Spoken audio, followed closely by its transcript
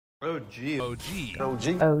OG. Here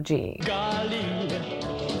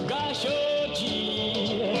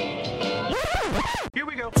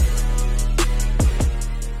we go.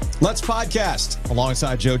 Let's podcast.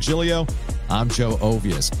 Alongside Joe Giglio, I'm Joe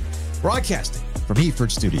Ovias. Broadcasting from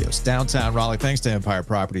Eford Studios, downtown Raleigh. Thanks to Empire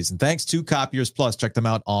Properties and thanks to Copiers Plus. Check them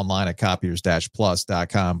out online at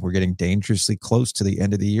copiers-plus.com. We're getting dangerously close to the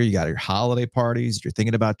end of the year. You got your holiday parties. You're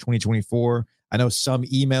thinking about 2024. I know some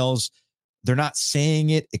emails, they're not saying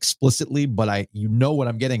it explicitly, but you know what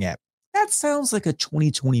I'm getting at. That sounds like a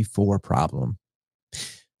 2024 problem.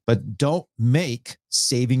 But don't make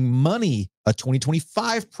saving money a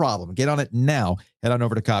 2025 problem. Get on it now. Head on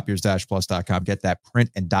over to copiers-plus.com. Get that print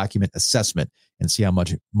and document assessment and see how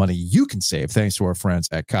much money you can save thanks to our friends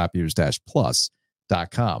at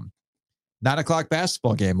copiers-plus.com. 9 o'clock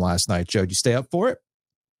basketball game last night. Joe, did you stay up for it?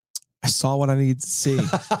 I saw what I needed to see.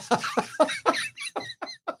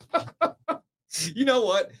 You know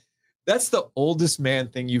what? That's the oldest man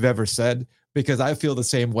thing you've ever said, because I feel the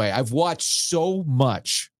same way. I've watched so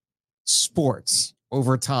much sports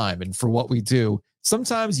over time, and for what we do,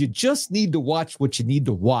 sometimes you just need to watch what you need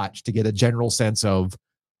to watch to get a general sense of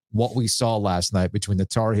what we saw last night between the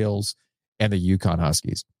Tar Heels and the UConn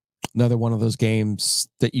Huskies. Another one of those games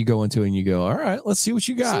that you go into and you go, all right, let's see what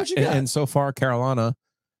you got. And so far, Carolina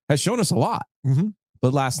has shown us a lot. Mm-hmm.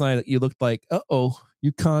 But last night, you looked like,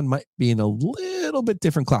 UConn might be in a little bit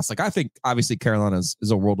different class. Like, I think, obviously, Carolina is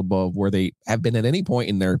a world above where they have been at any point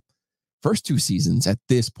in their first two seasons at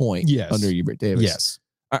this point under Hubert Davis. Yes.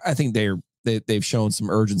 I think they've shown some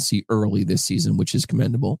urgency early this season, which is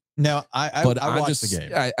commendable. Now, I watched the game.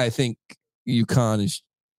 I think UConn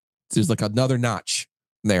there's like another notch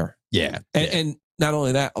there. Yeah. And not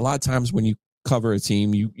only that, a lot of times when you cover a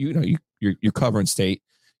team, you're covering state.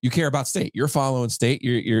 You care about state. You're following state.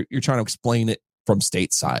 You're trying to explain it from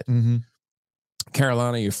state side. Mm-hmm.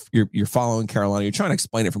 Carolina, you're following Carolina. You're trying to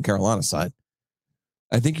explain it from Carolina side.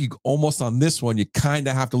 I think you almost on this one, you kind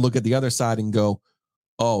of have to look at the other side and go,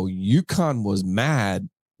 oh, UConn was mad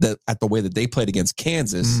at the way that they played against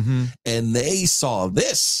Kansas, and they saw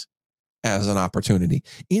this as an opportunity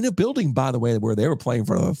in a building, by the way, where they were playing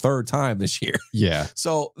for the third time this year. Yeah.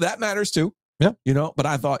 So that matters too. Yeah. But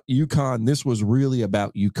I thought UConn, this was really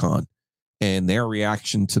about UConn and their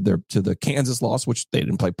reaction to the Kansas loss, which they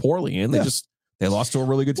didn't play poorly in. They lost to a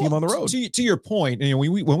really good team on the road. To your point,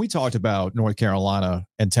 when we talked about North Carolina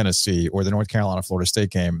and Tennessee, or the North Carolina-Florida State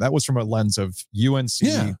game, that was from a lens of UNC.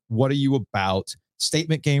 Yeah. What are you about?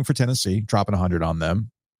 Statement game for Tennessee, dropping 100 on them.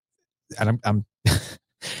 And I'm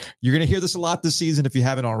you're going to hear this a lot this season if you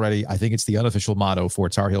haven't already. I think it's the unofficial motto for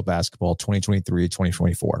Tar Heel basketball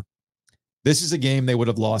 2023-2024. This is a game they would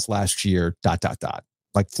have lost last year, ...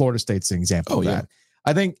 Like Florida State's an example of that.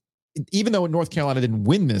 I think even though North Carolina didn't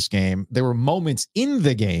win this game, there were moments in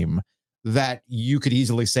the game that you could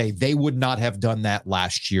easily say they would not have done that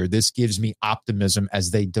last year. This gives me optimism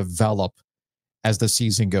as they develop as the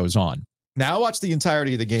season goes on. Now, I watched the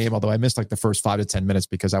entirety of the game, although I missed like the first 5 to 10 minutes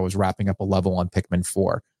because I was wrapping up a level on Pikmin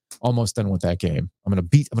 4. Almost done with that game. I'm gonna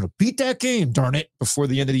beat that game, darn it, before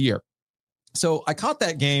the end of the year. So I caught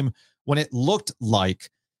that game when it looked like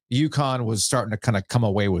UConn was starting to kind of come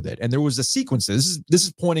away with it. And there was a sequence. This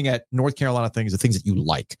is pointing at North Carolina things, the things that you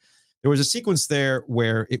like. There was a sequence there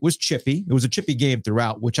where it was chippy. It was a chippy game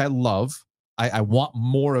throughout, which I love. I want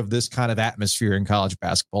more of this kind of atmosphere in college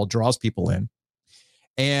basketball. Draws people in.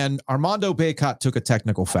 And Armando Bacot took a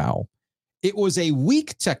technical foul. It was a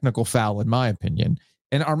weak technical foul, in my opinion.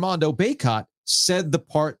 And Armando Bacot said the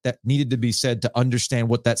part that needed to be said to understand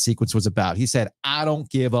what that sequence was about. He said, I don't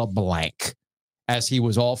give a blank, as he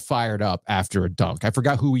was all fired up after a dunk. I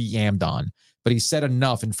forgot who he yammed on, but he said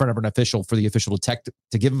enough in front of an official for the official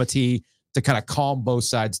to give him a tee to kind of calm both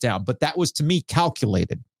sides down. But that was, to me,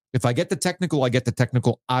 calculated. If I get the technical, I get the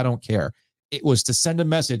technical. I don't care. It was to send a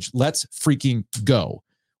message. Let's freaking go.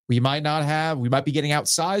 We might be getting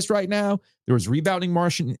outsized right now. There was rebounding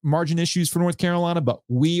margin issues for North Carolina, but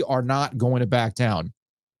we are not going to back down.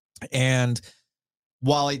 And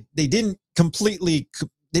while they didn't complete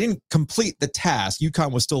the task,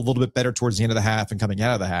 UConn was still a little bit better towards the end of the half and coming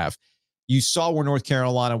out of the half. You saw where North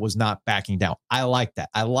Carolina was not backing down. I like that.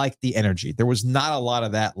 I like the energy. There was not a lot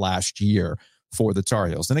of that last year for the Tar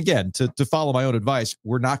Heels. And again, to follow my own advice,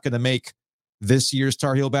 we're not going to make this year's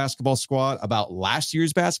Tar Heel basketball squad about last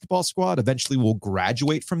year's basketball squad. Eventually, we'll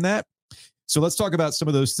graduate from that. So let's talk about some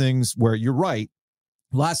of those things where you're right.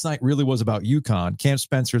 Last night really was about UConn. Cam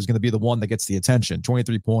Spencer is going to be the one that gets the attention.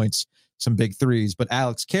 23 points, some big threes. But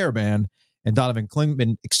Alex Caravan And Donovan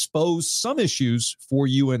Klingman exposed some issues for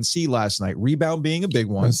UNC last night. Rebound being a big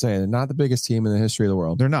one. I'm saying they're not the biggest team in the history of the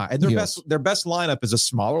world. They're not. And their best lineup is a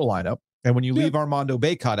smaller lineup. And when you leave Armando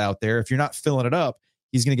Bacot out there, if you're not filling it up,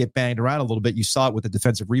 he's going to get banged around a little bit. You saw it with the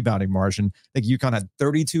defensive rebounding margin. I think UConn had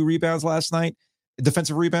 32 rebounds last night.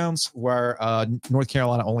 Defensive rebounds, where North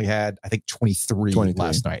Carolina only had, I think, 23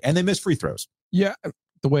 last night. And they missed free throws. Yeah.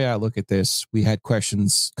 The way I look at this, we had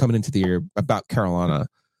questions coming into the year about Carolina.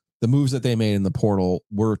 The moves that they made in the portal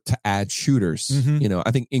were to add shooters. Mm-hmm.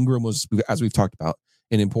 I think Ingram was, as we've talked about,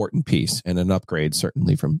 an important piece and an upgrade,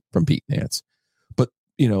 certainly from Pete Nance. But,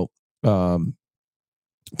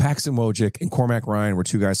 Paxton Wojcik and Cormac Ryan were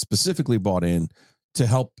two guys specifically bought in to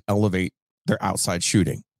help elevate their outside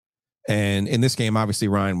shooting. And in this game, obviously,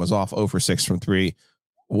 Ryan was off 0 for 6 from 3.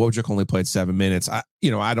 Wojcik only played 7 minutes. I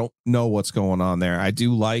don't know what's going on there. I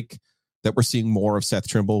do like that we're seeing more of Seth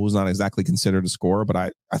Trimble, who's not exactly considered a scorer, but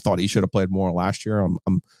I thought he should have played more last year.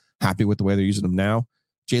 I'm happy with the way they're using him now.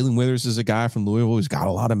 Jalen Withers is a guy from Louisville who's got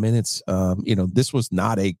a lot of minutes. This was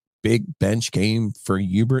not a big bench game for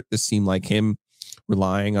Hubert. This seemed like him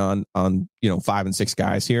relying on 5 and 6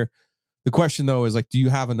 guys here. The question, though, is do you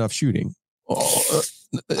have enough shooting? I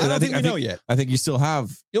don't think we know yet. I think you still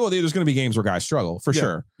have. There's going to be games where guys struggle for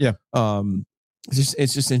sure. Yeah.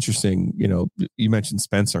 It's just interesting. You mentioned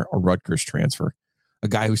Spencer, a Rutgers transfer, a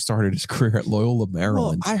guy who started his career at Loyola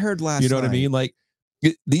Maryland. Well, I heard last. You know night. what I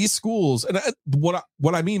mean? These schools, and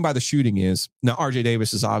what I mean by the shooting is now RJ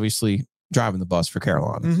Davis is obviously driving the bus for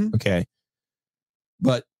Carolina. Mm-hmm. Okay,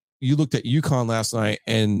 but you looked at UConn last night,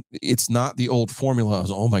 and it's not the old formula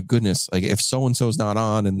of, oh my goodness, if so and so's not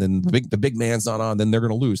on, and then the big man's not on, then they're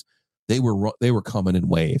going to lose. They were coming in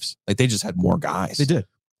waves. They just had more guys. They did.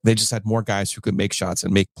 They just had more guys who could make shots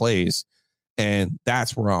and make plays, and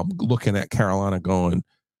that's where I'm looking at Carolina going.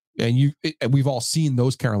 And we've all seen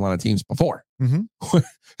those Carolina teams before. Mm-hmm.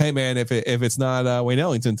 Hey man, if it's not Wayne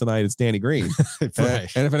Ellington tonight, it's Danny Green.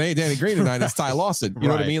 Right. And if it ain't Danny Green tonight, it's Ty Lawson. You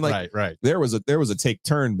know what I mean? Right. There was a take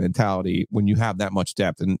turn mentality when you have that much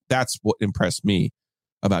depth, and that's what impressed me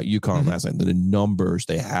about UConn last night. The numbers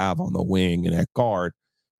they have on the wing and at guard,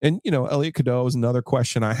 and Elliot Cadeau is another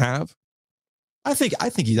question I have. I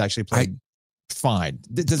think he's actually played fine.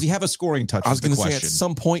 Does he have a scoring touch? I was going to say at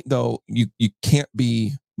some point though, you can't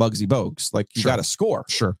be Muggsy Bogues. You got to score.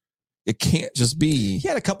 Sure. It can't just be. He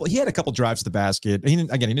had a couple drives to the basket. He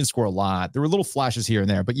didn't score a lot. There were little flashes here and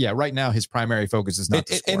there, but yeah, right now his primary focus is not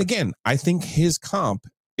to score. And again, I think his comp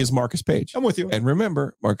is Marcus Page. I'm with you. And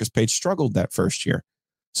remember, Marcus Page struggled that first year.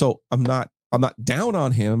 So I'm not down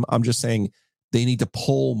on him. I'm just saying they need to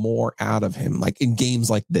pull more out of him, in games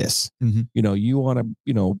like this. Mm-hmm. You want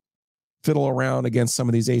to, fiddle around against some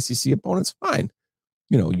of these ACC opponents, fine.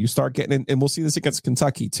 You start getting in, and we'll see this against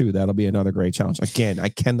Kentucky too. That'll be another great challenge. Again, I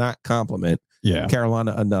cannot compliment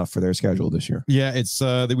Carolina enough for their schedule this year. Yeah, it's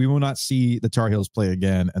we will not see the Tar Heels play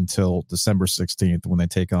again until December 16th when they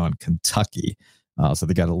take on Kentucky. So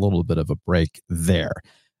they got a little bit of a break there.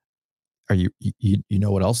 Are you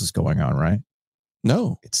know what else is going on, right?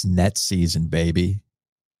 No, it's net season, baby.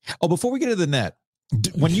 Oh, before we get to the net,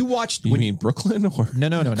 when you watched, you mean Brooklyn or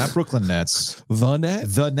no, not Brooklyn Nets,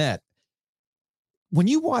 the net. When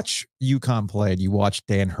you watch UConn play and you watch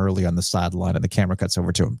Dan Hurley on the sideline and the camera cuts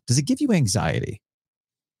over to him, does it give you anxiety?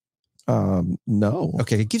 No.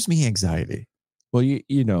 Okay, it gives me anxiety. Well,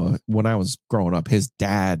 when I was growing up, his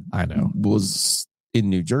dad, was in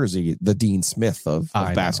New Jersey, the Dean Smith of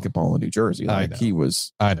basketball in New Jersey. He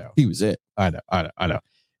was it. I know.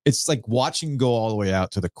 It's like watching go all the way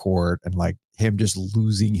out to the court and him just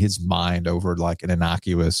losing his mind over an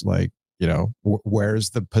innocuous, where's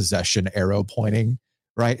the possession arrow pointing,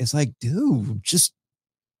 right? It's dude, just.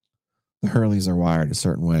 The Hurleys are wired a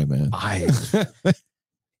certain way, man.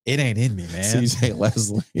 It ain't in me, man. CJ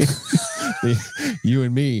Leslie, you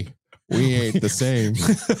and me, we ain't the same.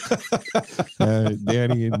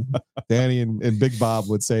 Danny and Big Bob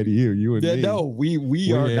would say to you and me. No,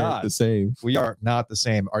 we are not the same. We are not the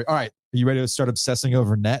same. All right. Are you ready to start obsessing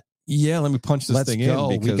over net? Yeah, let me punch this thing in.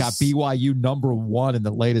 We got BYU number 1 in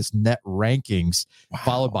the latest net rankings,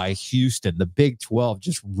 followed by Houston. The Big 12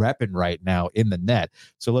 just repping right now in the net.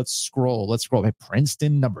 So let's scroll. Hey,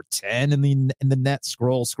 Princeton number 10 in the net.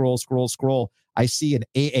 Scroll. I see an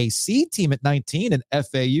AAC team at 19 and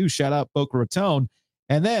FAU. Shout out Boca Raton.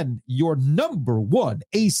 And then your number 1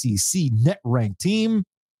 ACC net ranked team,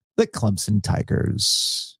 the Clemson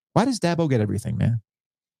Tigers. Why does Dabo get everything, man?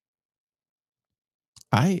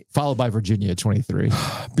 Followed by Virginia at 23.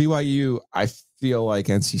 BYU, I feel like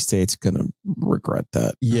NC State's going to regret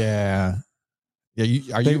that. Yeah.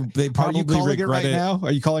 Yeah, They probably calling it regret right now?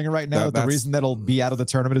 Are you calling it right now? The reason that'll be out of the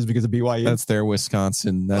tournament is because of BYU. That's their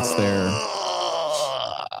Wisconsin. That's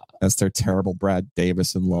their terrible Brad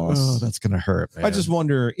Davison loss. Oh, that's gonna hurt, man. I just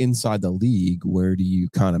wonder inside the league, where do you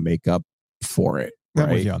kind of make up for it? I'm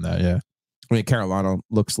with you on that. Yeah. I mean, Carolina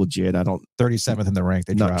looks legit. 37th in the rank.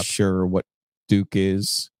 They not dropped. Sure what Duke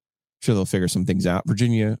is. Sure they'll figure some things out.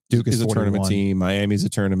 Virginia Duke is a tournament team. Miami's a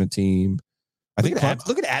tournament team. Look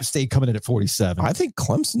at App State coming in at 47. I think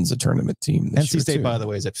Clemson's a tournament team. NC State, by the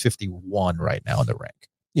way, is at 51 right now in the rank.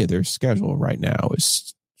 Yeah, their schedule right now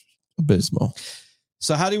is abysmal.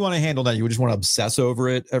 So how do you want to handle that? You just want to obsess over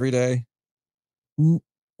it every day?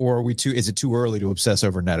 Or is it too early to obsess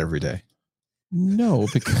over net every day? No,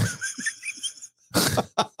 because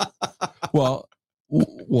well,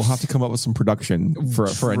 we'll have to come up with some production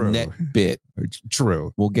for a net bit.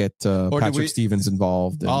 True. We'll get Patrick Stevens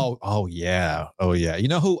involved. Oh yeah. You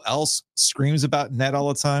know who else screams about net all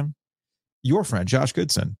the time? Your friend Josh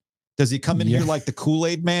Goodson. Does he come in here like the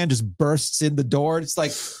Kool-Aid man, just bursts in the door? It's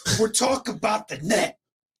like, we're talking about the net.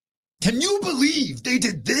 Can you believe they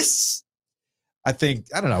did this? I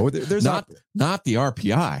don't know. There's not the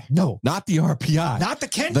RPI. No, not the RPI. Not the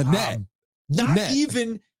Ken the Palm. Net. Not net.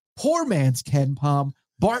 Even poor man's Ken Palm.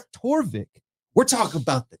 Bart Torvik. We're talking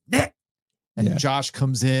about the net. And Josh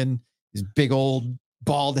comes in, his big old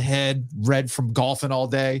bald head, red from golfing all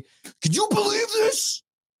day. Could you believe this?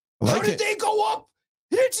 How did they go up?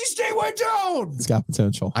 NC State went down. It's got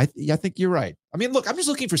potential. I think you're right. I mean, look, I'm just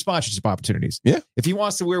looking for sponsorship opportunities. Yeah. If he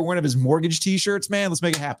wants to wear one of his mortgage T-shirts, man, let's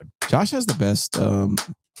make it happen. Josh has the best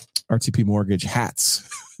RTP mortgage hats,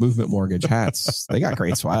 movement mortgage hats. They got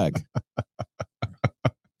great swag.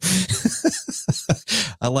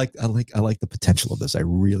 I like the potential of this. I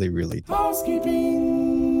really, really do.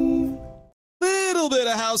 Housekeeping. Little bit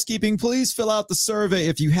of housekeeping. Please fill out the survey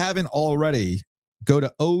if you haven't already. Go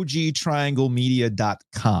to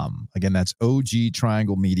ogtrianglemedia.com. Again, that's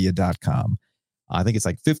ogtrianglemedia.com. I think it's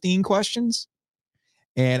like 15 questions.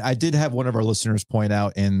 And I did have one of our listeners point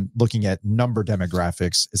out in looking at number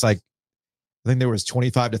demographics. It's like, I think there was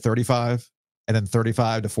 25 to 35 and then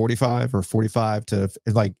 35 to 45 or 45 to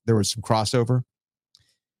like, there was some crossover.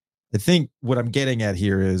 I think what I'm getting at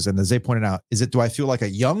here is, and as they pointed out, do I feel like a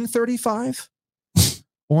young 35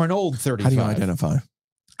 or an old 35? How do you identify?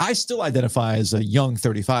 I still identify as a young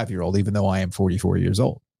 35-year-old, even though I am 44 years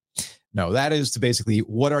old. No, that is to basically,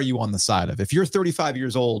 what are you on the side of? If you're 35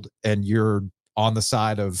 years old and you're on the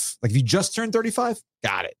side of, like, if you just turned 35,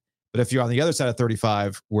 got it. But if you're on the other side of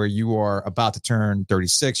 35, where you are about to turn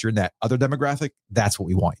 36, you're in that other demographic, that's what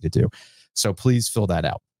we want you to do. So please fill that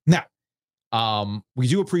out. Now, we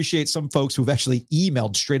do appreciate some folks who've actually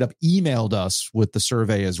straight up emailed us with the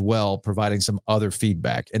survey as well, providing some other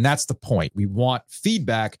feedback. And that's the point. We want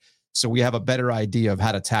feedback so we have a better idea of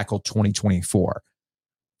how to tackle 2024.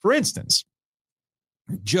 For instance,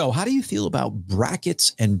 Joe, how do you feel about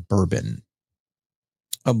brackets and bourbon?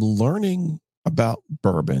 I'm learning about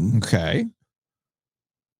bourbon. Okay.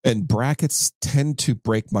 And brackets tend to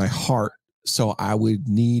break my heart. So I would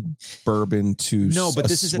need bourbon to but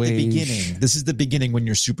this is at the beginning. This is the beginning when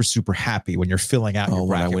you're super, super happy, when you're filling out your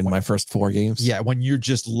bracket. When I win my first 4 games? Yeah, when you're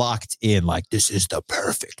just locked in, like, this is the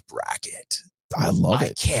perfect bracket. I love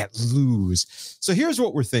it. I can't lose. So here's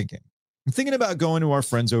what we're thinking. I'm thinking about going to our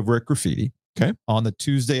friends over at Graffiti, okay, on the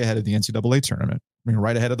Tuesday ahead of the NCAA tournament. I mean,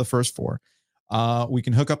 right ahead of the first 4. We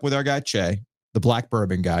can hook up with our guy, Che, the Black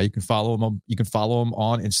Bourbon guy. You can follow him on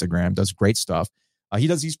Instagram, does great stuff. He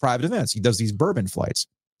does these private events. He does these bourbon flights.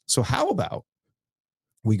 So how about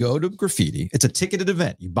we go to Graffiti? It's a ticketed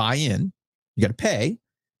event. You buy in, you got to pay,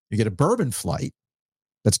 you get a bourbon flight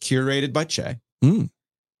that's curated by Che. And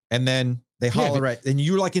then they holler at, and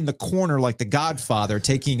you're like in the corner, like the Godfather,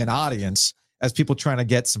 taking an audience as people trying to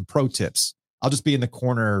get some pro tips. I'll just be in the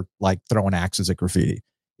corner, like throwing axes at Graffiti.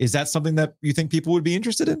 Is that something that you think people would be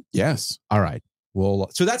interested in? Yes. All right. Well,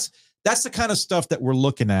 so that's the kind of stuff that we're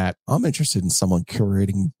looking at. I'm interested in someone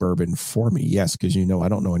curating bourbon for me. Yes, because I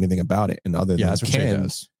don't know anything about it. And other than that's what Che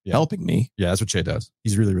does. Helping me. Yeah, that's what Che does.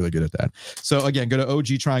 He's really, really good at that. So again, go to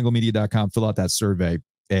ogtrianglemedia.com, fill out that survey,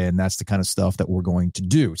 and that's the kind of stuff that we're going to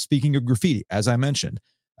do. Speaking of Graffiti, as I mentioned,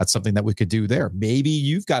 that's something that we could do there. Maybe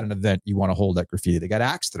you've got an event you want to hold at Graffiti. They got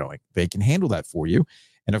axe throwing. They can handle that for you.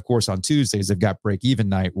 And of course, on Tuesdays, they've got break even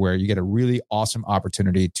night where you get a really awesome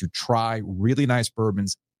opportunity to try really nice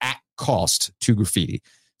bourbons at cost to Graffiti.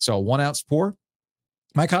 So 1 ounce pour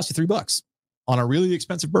might cost you $3 on a really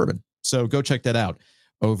expensive bourbon. So go check that out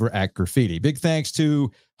over at Graffiti. Big thanks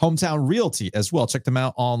to Hometown Realty as well. Check them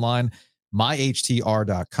out online,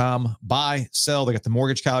 myhtr.com. Buy, sell. They got the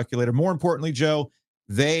mortgage calculator. More importantly, Joe,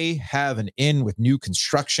 they have an in with new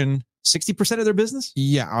construction. 60% of their business?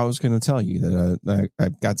 Yeah, I was going to tell you that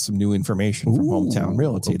I've got some new information from Hometown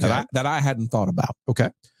Realty that I hadn't thought about. Okay.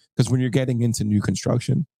 Because when you're getting into new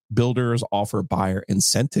construction, builders offer buyer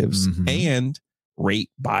incentives and rate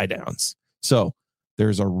buy downs. So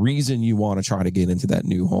there's a reason you want to try to get into that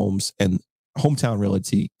new homes, and Hometown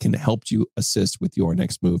Realty can help you assist with your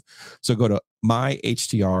next move. So go to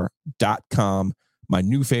myhtr.com. My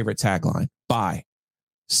new favorite tagline: buy,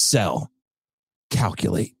 sell,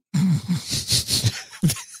 calculate.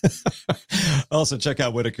 Also, check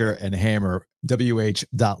out Whitaker and Hammer,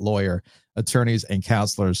 wh.lawyer, attorneys and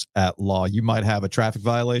counselors at law. You might have a traffic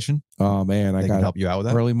violation. Oh, man. I got to help you out with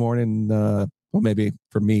that. Early morning, well, maybe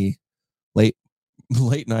for me, late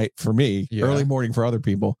night for me, early morning for other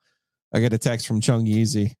people. I get a text from Chung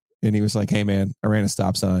Yeezy, and he was like, "Hey, man, I ran a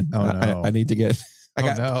stop sign. I need to get."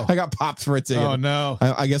 I got popped for a ticket. Oh no!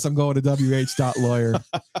 I guess I'm going to wh.lawyer,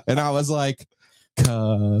 and I was like,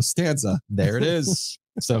 Costanza. There it is.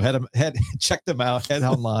 So check them out. Head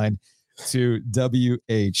online to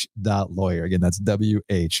wh.lawyer. Again, that's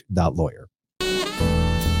wh.lawyer.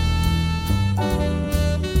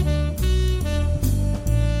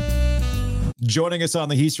 Joining us on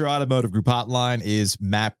the Heister Automotive Group hotline is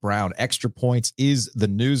Matt Brown. Extra Points is the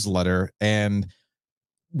newsletter. And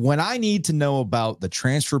when I need to know about the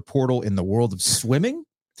transfer portal in the world of swimming,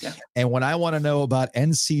 and when I want to know about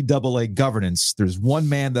NCAA governance, there's one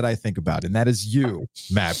man that I think about, and that is you,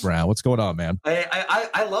 Matt Brown. What's going on, man?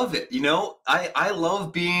 I love it. You know, I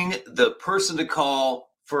love being the person to call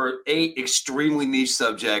for 8 extremely niche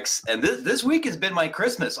subjects. And this week has been my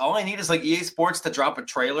Christmas. All I need is like EA Sports to drop a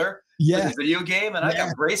trailer for the video game, and I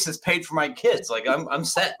got braces paid for my kids. Like I'm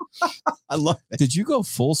set. I love it. Did you go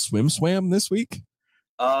full swam this week?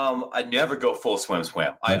 I never go full swam.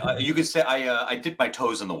 You could say I dip my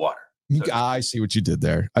toes in the water. So. I see what you did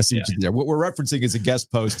there. What you did there. What we're referencing is a guest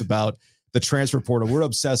post about the transfer portal. We're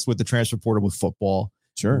obsessed with the transfer portal with football.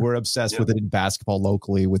 Sure. We're obsessed with it in basketball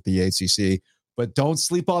locally with the ACC. But don't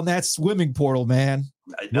sleep on that swimming portal, man.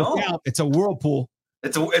 I know. It's a whirlpool.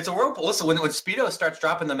 It's a whirlpool. Listen, when Speedo starts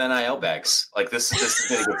dropping them NIL bags, like this is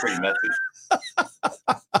going to go pretty messy.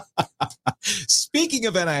 Speaking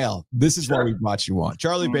of NIL, this is why we brought you on.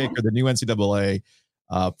 Charlie Baker, the new NCAA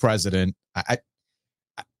president.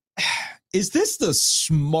 Is this the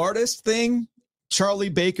smartest thing Charlie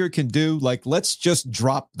Baker can do? Like, let's just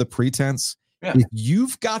drop the pretense. Yeah. If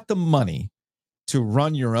you've got the money to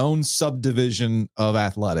run your own subdivision of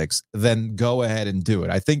athletics, then go ahead and do it.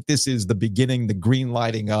 I think this is the beginning, the green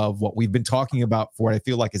lighting of what we've been talking about for what I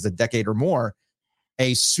feel like is a decade or more,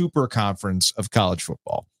 a super conference of college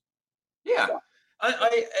football. Yeah.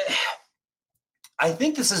 I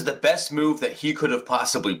think this is the best move that he could have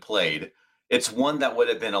possibly played. It's one that would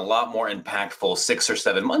have been a lot more impactful 6 or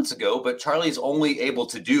 7 months ago, but Charlie's only able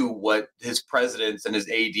to do what his presidents and his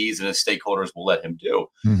ADs and his stakeholders will let him do.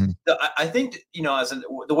 I think,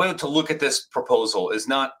 the way to look at this proposal is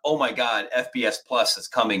not, oh my God, FBS Plus is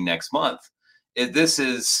coming next month. This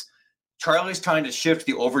is Charlie's trying to shift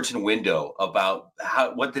the Overton window about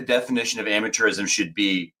what the definition of amateurism should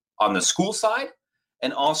be on the school side,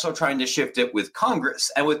 and also trying to shift it with Congress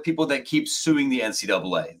and with people that keep suing the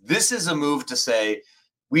NCAA. This is a move to say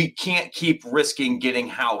we can't keep risking getting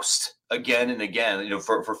housed again and again.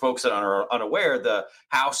 For folks that are unaware, the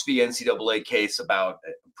House v. NCAA case about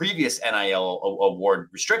previous NIL award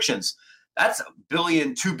restrictions, that's $1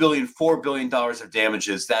 billion, $2 billion, $4 billion of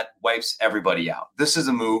damages. That wipes everybody out. This is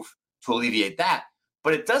a move to alleviate that.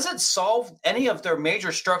 But it doesn't solve any of their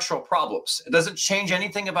major structural problems. It doesn't change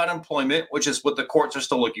anything about employment, which is what the courts are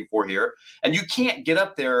still looking for here. And you can't get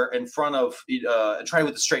up there in front of and try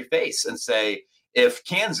with a straight face and say, if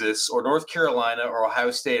Kansas or North Carolina or Ohio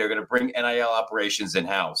State are going to bring NIL operations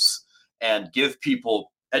in-house and give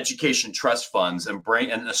people education trust funds and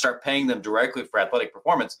start paying them directly for athletic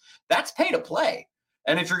performance, that's pay to play.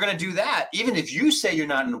 And if you're going to do that, even if you say you're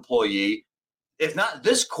not an employee, if not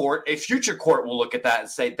this court, a future court will look at that and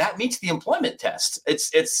say that meets the employment test.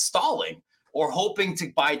 It's stalling or hoping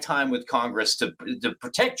to buy time with Congress to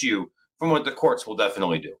protect you from what the courts will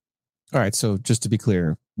definitely do. All right. So just to be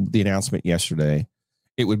clear, the announcement yesterday,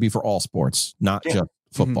 it would be for all sports, not just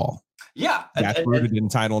football. Yeah. That's rooted in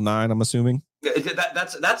Title IX, I'm assuming.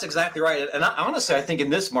 That's exactly right. And honestly, I think in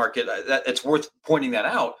this market, it's worth pointing that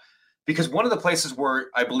out. Because one of the places where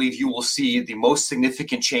I believe you will see the most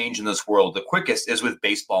significant change in this world, the quickest, is with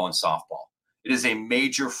baseball and softball. It is a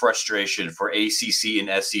major frustration for ACC and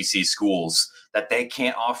SEC schools that they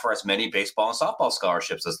can't offer as many baseball and softball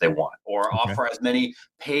scholarships as they want, or offer as many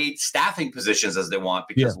paid staffing positions as they want,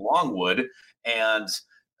 because Longwood and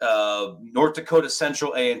North Dakota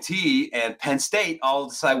Central A&T and Penn State all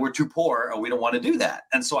decide we're too poor and we don't want to do that.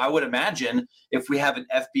 And so I would imagine if we have an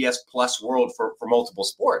FBS plus world for multiple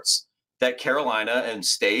sports, that Carolina and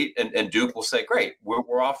State and Duke will say, great,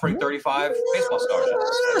 we're offering 35 baseball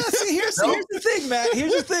scholarships. Here's the thing, Matt.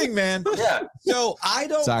 Here's the thing, man. Yeah. So I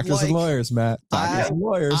don't Doctors and lawyers, Matt. Doctors and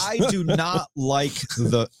lawyers. I do not like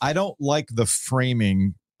the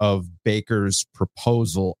framing of Baker's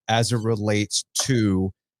proposal as it relates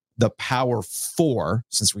to the Power Four,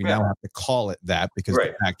 since we now have to call it that because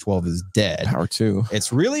the Pac-12 is dead. Power Two.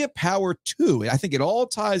 It's really a Power Two. I think it all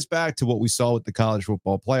ties back to what we saw with the college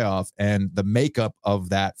football playoff, and the makeup of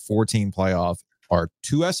that 14 playoff are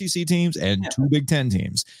 2 SEC teams and 2 Big Ten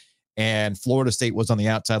teams. And Florida State was on the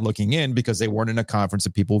outside looking in because they weren't in a conference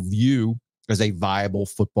that people view as a viable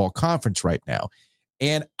football conference right now.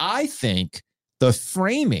 And I think the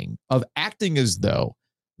framing of acting as though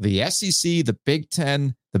the SEC, the Big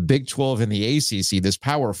Ten, the Big 12, and the ACC, this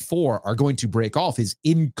Power Four, are going to break off is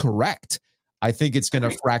incorrect. I think it's going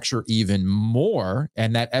to fracture even more.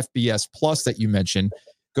 And that FBS plus that you mentioned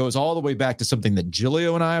goes all the way back to something that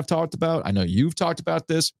Gilio and I have talked about. I know you've talked about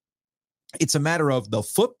this. It's a matter of the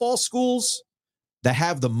football schools that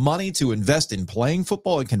have the money to invest in playing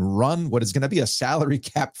football and can run what is going to be a salary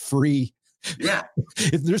cap free. Yeah.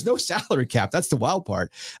 There's no salary cap. That's the wild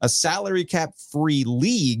part. A salary cap free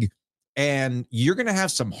league. And you're going to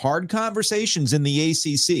have some hard conversations in the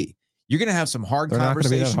ACC. You're going to have some hard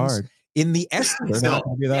conversations in the SEC. They're not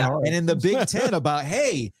going to be that hard. And in the Big Ten about,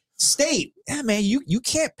 hey, State, man, you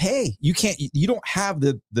can't pay. You don't have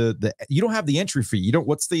the entry fee. You don't,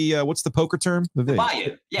 what's the poker term? The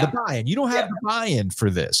buy-in. Yeah. The buy-in. You don't have the buy-in for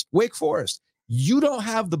this. Wake Forest, you don't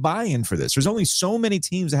have the buy-in for this. There's only so many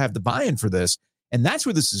teams that have the buy-in for this. And that's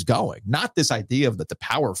where this is going. Not this idea of that the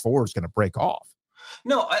Power Four is going to break off.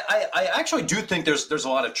 No, I actually do think there's a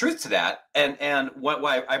lot of truth to that. And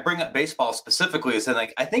why I bring up baseball specifically is that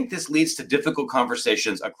I think this leads to difficult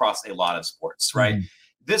conversations across a lot of sports, right? Mm-hmm.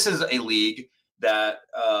 This is a league that,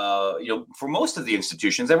 for most of the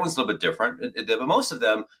institutions, everyone's a little bit different, but most of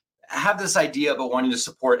them have this idea about wanting to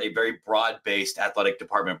support a very broad-based athletic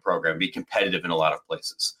department program, be competitive in a lot of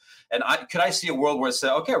places. And could I see a world where it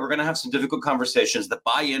said, okay, we're going to have some difficult conversations. The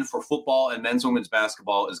buy-in for football and men's and women's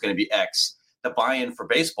basketball is going to be X. The buy-in for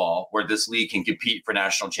baseball, where this league can compete for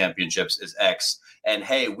national championships, is X. And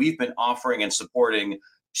hey, we've been offering and supporting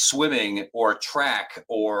swimming or track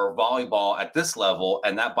or volleyball at this level,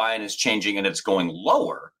 and that buy-in is changing and it's going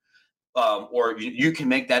lower. Or you can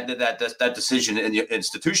make that decision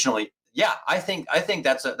institutionally. Yeah, I think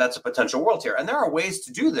that's a potential world here, and there are ways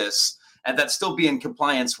to do this, and that still be in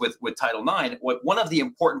compliance with Title IX. One of the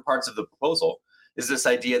important parts of the proposal is this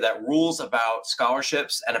idea that rules about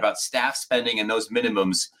scholarships and about staff spending and those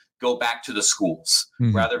minimums go back to the schools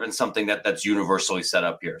rather than something that's universally set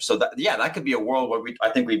up here. So that could be a world where we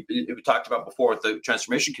talked about before with the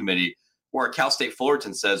Transformation Committee, where Cal State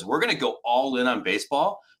Fullerton says, we're going to go all in on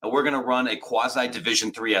baseball and we're going to run a quasi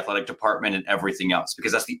Division III athletic department and everything else,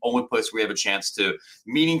 because that's the only place we have a chance to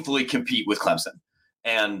meaningfully compete with Clemson.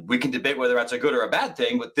 And we can debate whether that's a good or a bad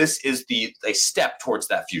thing, but this is a step towards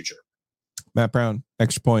that future. Matt Brown,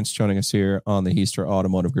 Extra Points, joining us here on the Heister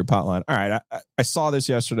Automotive Group hotline. All right, I saw this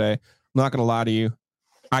yesterday. I'm not going to lie to you.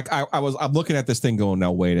 I'm looking at this thing going,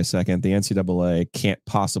 now, wait a second. The NCAA can't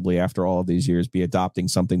possibly, after all of these years, be adopting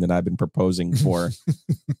something that I've been proposing for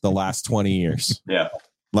the last 20 years. Yeah.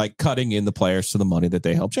 Like cutting in the players to the money that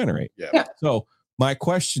they help generate. Yeah. So my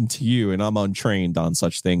question to you, and I'm untrained on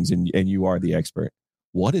such things, and you are the expert,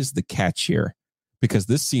 what is the catch here? Because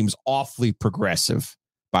this seems awfully progressive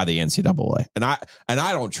by the NCAA. And I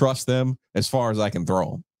don't trust them as far as I can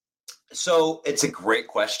throw them. So it's a great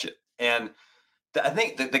question. And I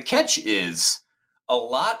think that the catch is a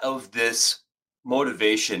lot of this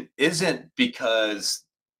motivation isn't because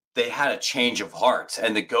they had a change of heart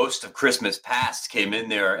and the ghost of Christmas past came in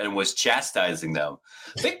there and was chastising them.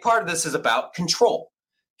 A big part of this is about control.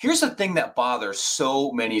 Here's the thing that bothers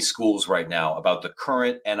so many schools right now about the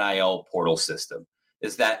current NIL portal system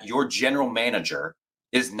is that your general manager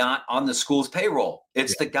is not on the school's payroll.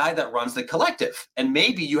 It's the guy that runs the collective. And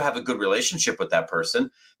maybe you have a good relationship with that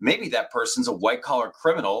person. Maybe that person's a white collar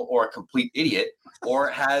criminal or a complete idiot, or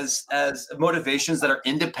has motivations that are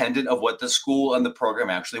independent of what the school and the program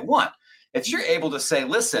actually want. If you're able to say,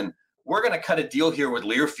 listen, we're going to cut a deal here with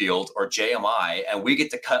Learfield or JMI, and we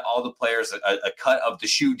get to cut all the players a cut of the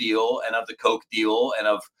shoe deal and of the Coke deal and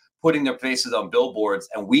of putting their faces on billboards,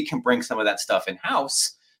 and we can bring some of that stuff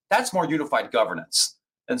in-house, that's more unified governance.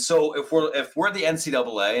 And so if we're the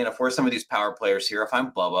NCAA and if we're some of these power players here, if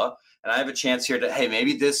I'm Bubba and I have a chance here to, hey,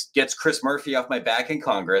 maybe this gets Chris Murphy off my back in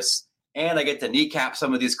Congress and I get to kneecap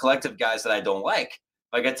some of these collective guys that I don't like.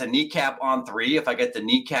 If I get to kneecap On3, if I get to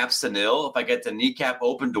kneecap Sunil, if I get to kneecap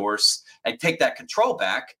Open Doors and take that control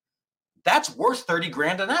back, that's worth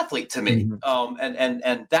 $30,000 an athlete to me.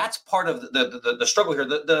 And that's part of the struggle here.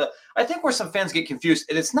 I think where some fans get confused,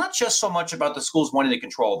 and it's not just so much about the schools wanting to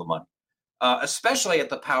control the money, especially at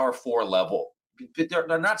the Power 4 level.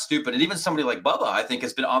 They're not stupid. And even somebody like Bubba, I think,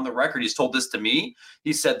 has been on the record. He's told this to me.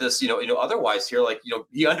 He said this, otherwise here,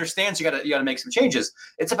 he understands you got to make some changes.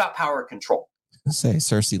 It's about power control. Let's say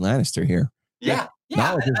Cersei Lannister here. Yeah.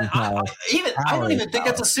 I don't even think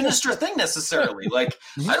that's a sinister thing necessarily. I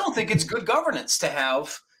don't think it's good governance to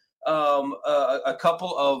have a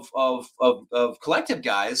couple of collective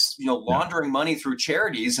guys, laundering money through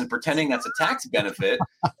charities and pretending that's a tax benefit,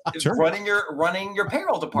 sure. running your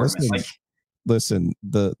payroll department. Listen,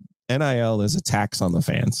 the NIL is a tax on the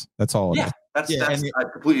fans. That's all. I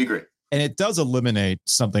completely agree. And it does eliminate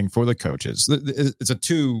something for the coaches. It's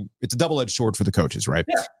a double-edged sword for the coaches, right?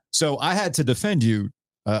 Yeah. So I had to defend you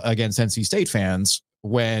against NC State fans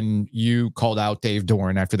when you called out Dave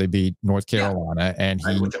Doran after they beat North Carolina, and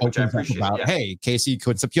he opened up about, hey, Casey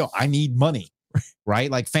Concepcion, I need money,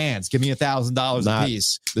 right? Like, fans, give me $1,000 a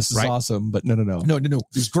piece. This is awesome, but no.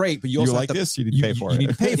 It's great, but you also like this. You need to pay for it. You need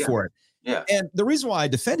to pay for it. Yeah. And the reason why I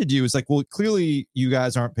defended you is clearly you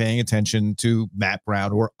guys aren't paying attention to Matt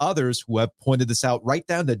Brown or others who have pointed this out, right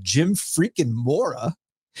down to Jim freaking Mora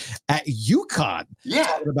at UConn. Yeah.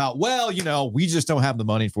 Talking about, we just don't have the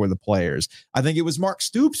money for the players. I think it was Mark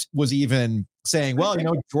Stoops was even saying,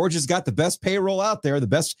 Georgia's got the best payroll out there, the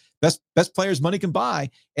best players money can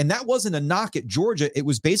buy. And that wasn't a knock at Georgia. It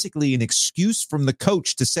was basically an excuse from the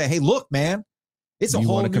coach to say, hey, look, man, it's a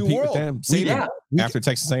whole new world. After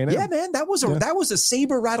Texas A&M. Yeah, man, that was a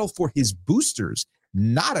saber rattle for his boosters,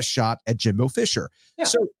 not a shot at Jimbo Fisher. Yeah.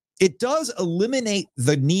 So it does eliminate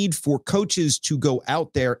the need for coaches to go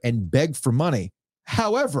out there and beg for money.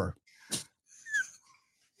 However,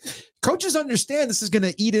 coaches understand this is going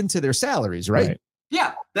to eat into their salaries, right?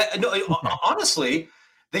 Yeah. Honestly,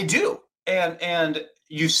 they do. And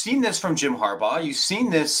you've seen this from Jim Harbaugh. You've seen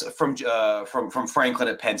this from Franklin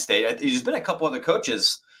at Penn State. There's been a couple other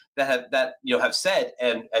coaches that have said,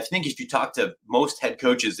 and I think if you talk to most head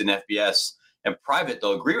coaches in FBS and private,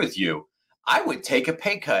 they'll agree with you. I would take a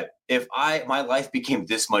pay cut if my life became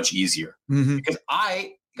this much easier, because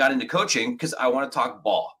I got into coaching because I want to talk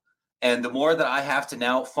ball, and the more that I have to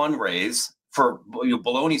now fundraise for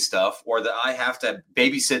baloney stuff, or that I have to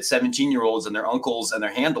babysit 17-year-olds and their uncles and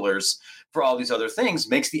their handlers for all these other things,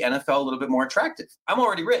 makes the NFL a little bit more attractive. I'm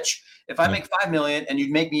already rich. If I make $5 million and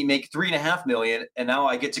you'd make me make $3.5 million, and now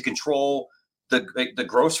I get to control the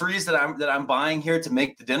groceries that I'm buying here to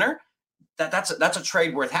make the dinner, that's a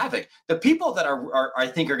trade worth having. The people that are I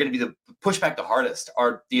think are going to be the pushback the hardest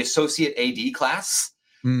are the associate AD class.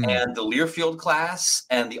 And the Learfield class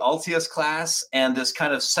and the Altius class and this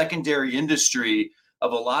kind of secondary industry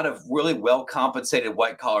of a lot of really well-compensated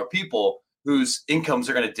white-collar people whose incomes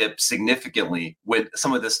are going to dip significantly with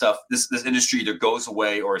some of this stuff. This industry either goes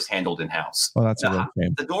away or is handled in-house. Well, that's a real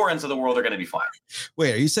shame. The door ends of the world are going to be fine.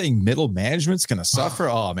 Wait, are you saying middle management's going to suffer?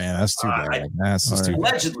 Oh, man, that's too bad. That's just too bad.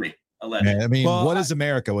 Allegedly. Man, I mean, what is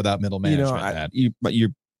America without middle management? You're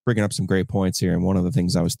bringing up some great points here. And one of the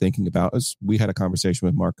things I was thinking about is we had a conversation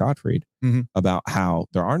with Mark Gottfried about how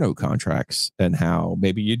there are no contracts and how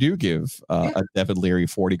maybe you do give a Devin Leary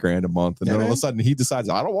 $40,000 a month. And then all of a sudden he decides,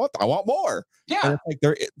 I want more. Yeah.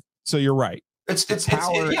 So you're right. It's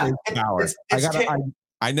power.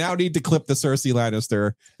 I now need to clip the Cersei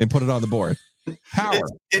Lannister and put it on the board. Power.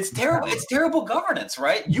 It's terrible. It's terrible governance,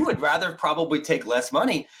 right? You would rather probably take less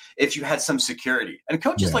money if you had some security. And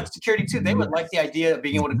coaches like security too. They would like the idea of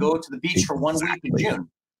being able to go to the beach for 1 week in June.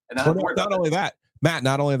 And not only that, Matt,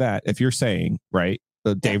 not only that, if you're saying, right,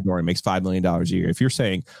 Dave Doran makes $5 million a year. If you're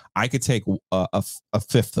saying I could take a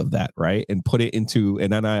fifth of that, right, and put it into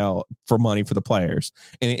an NIL for money for the players,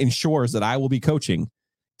 and it ensures that I will be coaching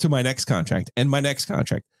to my next contract and my next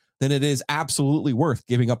contract, then it is absolutely worth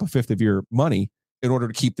giving up a fifth of your money in order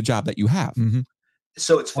to keep the job that you have.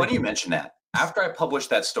 So it's funny you mentioned that. After I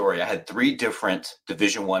published that story, I had 3 different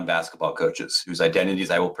Division I basketball coaches whose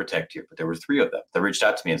identities I will protect here. But there were 3 of them that reached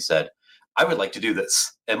out to me and said, I would like to do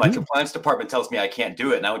this. And my compliance department tells me I can't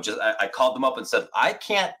do it. And I called them up and said, I'm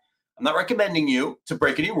not recommending you to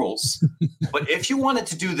break any rules. But if you wanted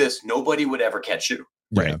to do this, nobody would ever catch you.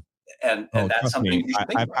 Right. And that's something you should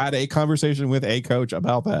think I've had a conversation with a coach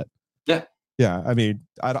about that. Yeah. Yeah. I mean,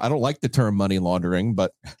 I don't like the term money laundering,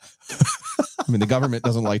 but I mean, the government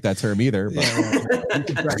doesn't like that term either. But.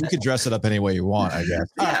 You could dress it up any way you want, I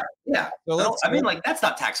guess. Yeah. So that's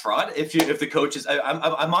not tax fraud. If the coach is,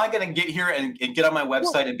 am I going to get here and get on my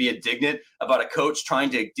website and be indignant about a coach trying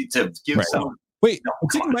to give some? Wait,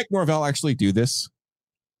 didn't Mike Norvell actually do this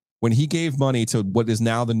when he gave money to what is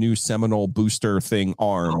now the new Seminole booster thing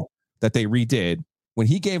arm that they redid? When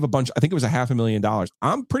he gave a bunch, I think it was $500,000.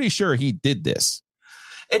 I'm pretty sure he did this.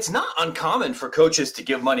 It's not uncommon for coaches to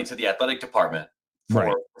give money to the athletic department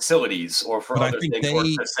for facilities or for other things or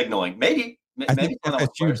for signaling. Maybe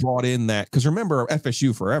FSU brought in that because remember,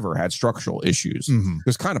 FSU forever had structural issues. Mm-hmm. It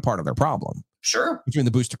was kind of part of their problem. Sure. Between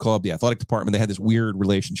the booster club, the athletic department, they had this weird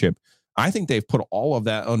relationship. I think they've put all of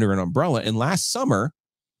that under an umbrella. And last summer,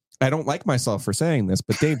 I don't like myself for saying this,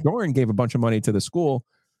 but Dave Doran gave a bunch of money to the school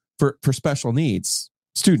for special needs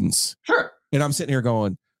students. Sure. And I'm sitting here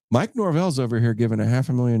going, Mike Norvell's over here giving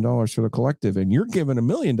 $500,000 to the collective, and you're giving $1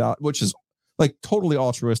 million, which is like totally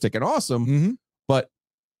altruistic and awesome. Mm-hmm. But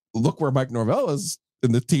look where Mike Norvell is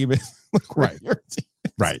in the team. Look where your team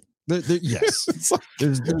is. Right. Yes. It's like,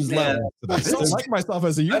 there's levels to this. I don't like myself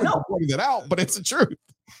as a human for pointing that out, but it's the truth.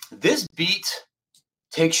 This beat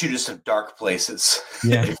takes you to some dark places.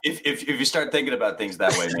 Yeah. if you start thinking about things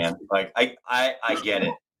that way, man. Like I get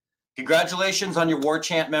it. Congratulations on your War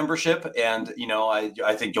Chant membership, and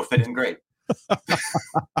I think you'll fit in great.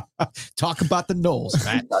 Talk about the Knowles,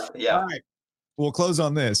 man. Yeah. All right. We'll close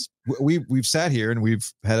on this. We've sat here and we've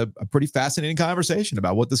had a pretty fascinating conversation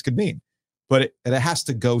about what this could mean, but it has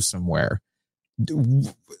to go somewhere.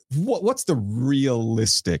 What's the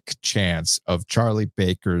realistic chance of Charlie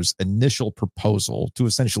Baker's initial proposal to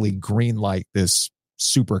essentially greenlight this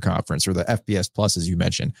super conference or the FBS Plus, as you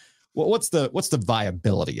mentioned? What's the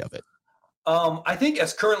viability of it? I think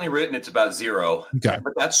as currently written, it's about 0. Okay.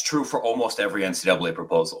 But that's true for almost every NCAA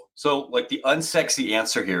proposal. So like the unsexy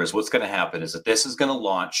answer here is what's going to happen is that this is going to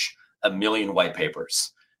launch 1 million white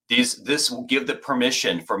papers. This will give the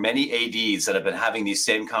permission for many ADs that have been having these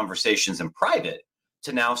same conversations in private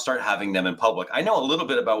to now start having them in public. I know a little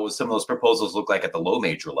bit about what some of those proposals look like at the low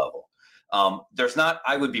major level.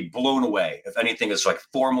 I would be blown away if anything is like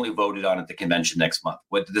formally voted on at the convention next month.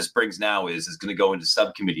 What this brings now is going to go into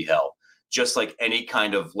subcommittee hell, just like any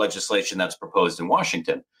kind of legislation that's proposed in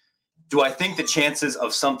Washington. Do I think the chances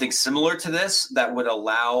of something similar to this that would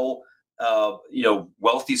allow,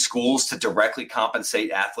 wealthy schools to directly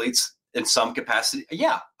compensate athletes in some capacity?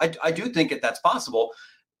 Yeah, I do think that's possible.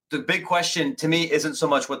 The big question to me isn't so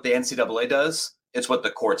much what the NCAA does. It's what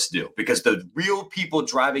the courts do, because the real people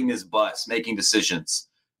driving this bus, making decisions,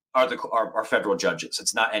 are federal judges.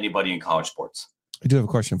 It's not anybody in college sports. I do have a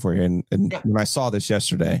question for you. And when I saw this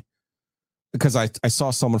yesterday, because I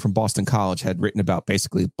saw someone from Boston College had written about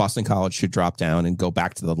basically Boston College should drop down and go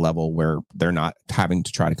back to the level where they're not having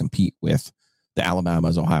to try to compete with the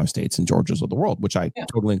Alabamas, Ohio States, and Georgias of the world, which I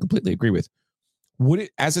totally and completely agree with. Would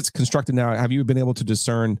it, as it's constructed now, have you been able to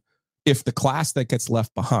discern if the class that gets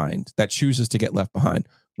left behind, that chooses to get left behind,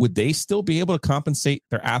 would they still be able to compensate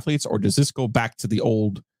their athletes, or does this go back to the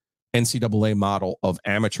old NCAA model of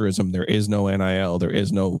amateurism? There is no NIL, there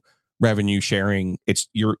is no revenue sharing. It's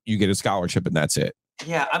you get a scholarship and that's it.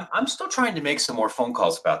 Yeah, I'm still trying to make some more phone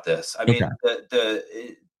calls about this. I mean, the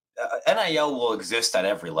NIL will exist at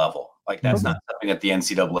every level. Like that's not something that the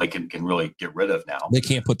NCAA can really get rid of now. They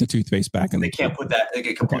can't put the toothpaste back in. They can't put that. They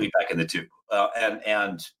get completely back in the tube,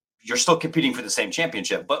 and you're still competing for the same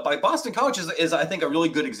championship. But by Boston College is I think a really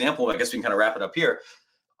good example. I guess we can kind of wrap it up here.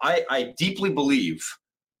 I deeply believe,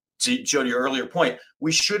 to Joe, to your earlier point,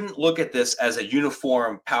 we shouldn't look at this as a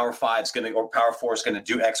uniform Power 5 is going to, or Power 4 is going to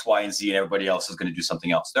do X, Y, and Z, and everybody else is going to do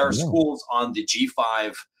something else. There are schools on the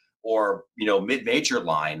G5 or mid-major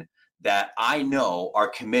line that I know are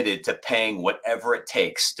committed to paying whatever it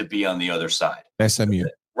takes to be on the other side. SMU,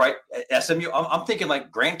 right? SMU. I'm thinking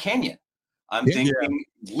like Grand Canyon. I'm thinking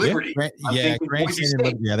Liberty. Grand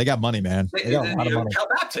Canyon. Yeah, they got money, man. They got a lot of money. Cal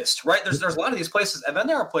Baptist, right? There's a lot of these places, and then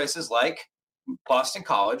there are places like Boston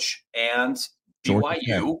College and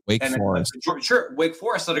BYU, Wake Forest. Wake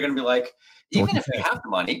Forest that are going to be like, even if we have the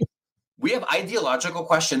money, we have ideological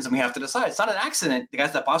questions and we have to decide. It's not an accident, the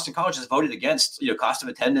guys that Boston College has voted against, cost of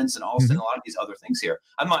attendance and Alston, a lot of these other things here.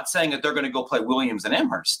 I'm not saying that they're going to go play Williams and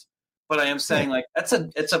Amherst, but I am saying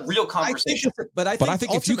it's a real conversation. But I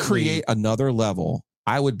think if you create another level,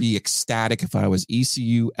 I would be ecstatic if I was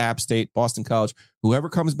ECU, App State, Boston College, whoever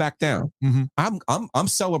comes back down. I'm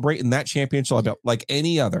celebrating that championship like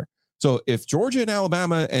any other. So if Georgia and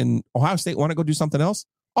Alabama and Ohio State want to go do something else,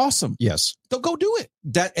 awesome. Yes, they'll go do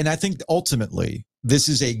it. And I think ultimately this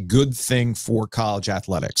is a good thing for college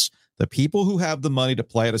athletics. The people who have the money to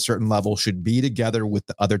play at a certain level should be together with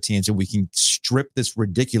the other teams, and we can strip this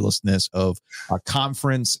ridiculousness of a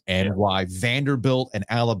conference and why Vanderbilt and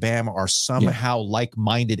Alabama are somehow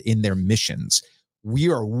like-minded in their missions. We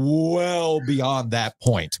are well beyond that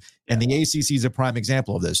point. And the ACC is a prime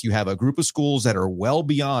example of this. You have a group of schools that are well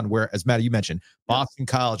beyond where, as Matt, you mentioned, Boston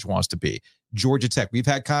College wants to be, Georgia Tech. We've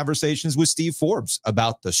had conversations with Steve Forbes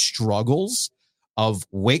about the struggles of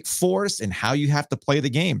Wake Forest and how you have to play the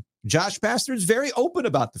game. Josh Pastner is very open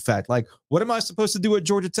about the fact, like, what am I supposed to do at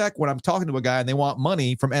Georgia Tech when I'm talking to a guy and they want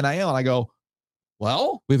money from NIL? And I go,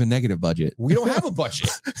 well, we have a negative budget. We don't have a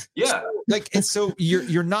budget. And so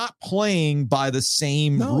you're not playing by the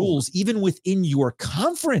same rules, even within your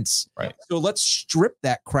conference. Right. So let's strip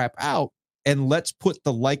that crap out and let's put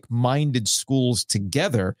the like-minded schools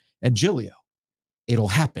together. And Giglio, it'll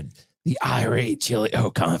happen. The IRA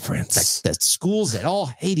Giglio conference. That schools that all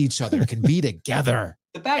hate each other can be together.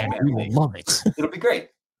 The Bagman We will love it. It'll be great.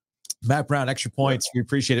 Matt Brown, Extra Points. We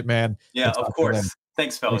appreciate it, man. Yeah, of course.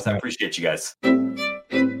 Thanks, fellas. I appreciate you guys.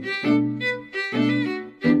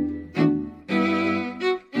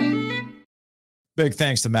 Big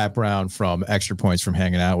thanks to Matt Brown from Extra Points from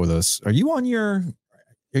hanging out with us. Are you on your...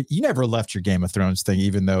 You never left your Game of Thrones thing,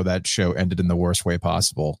 even though that show ended in the worst way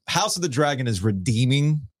possible. House of the Dragon is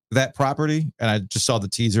redeeming that property, and I just saw the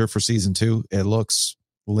teaser for season 2. It looks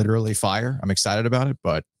literally fire. I'm excited about it,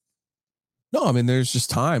 but no, I mean, there's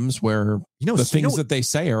just times where the things that they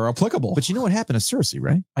say are applicable. But you know what happened to Cersei,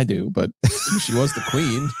 right? I do, but she was the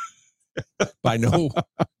queen by no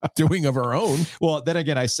doing of her own. Well, then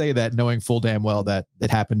again, I say that knowing full damn well that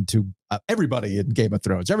it happened to everybody in Game of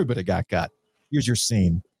Thrones. Everybody got. Here's your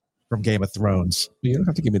scene from Game of Thrones. You don't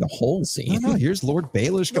have to give me the whole scene. No, here's Lord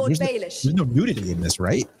Baelish. There's no nudity in this,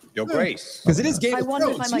 right? Your Grace. Because it is Game of Thrones. I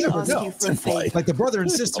wonder if I might ask you for a favor. Like the brother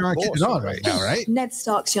and sister aren't getting on right now, right? Ned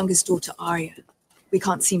Stark's youngest daughter, Arya. We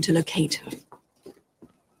can't seem to locate her.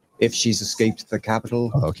 If she's escaped the capital,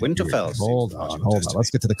 Winterfell. Hold on. Let's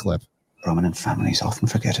get to the clip. Prominent families often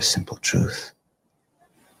forget a simple truth.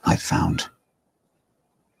 I've found.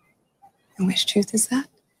 And which truth is that?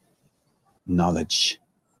 Knowledge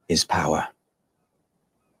is power.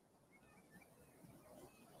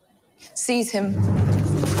 Seize him.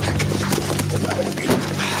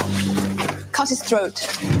 Cut his throat.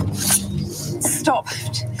 Stop.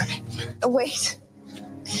 Wait.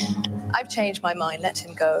 I've changed my mind. Let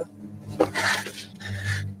him go.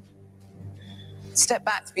 Step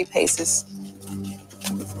back 3 paces.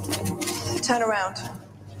 Turn around.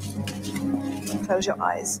 Close your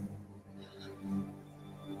eyes.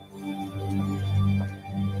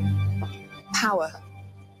 Power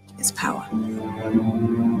is power.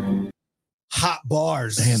 Hot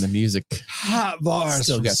bars. And the music. Hot bars.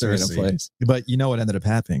 Still got there in a place. But you know what ended up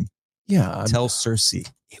happening? Yeah. Tell Cersei,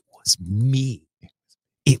 it was me.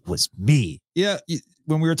 It was me. Yeah.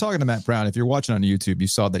 When we were talking to Matt Brown, if you're watching on YouTube, you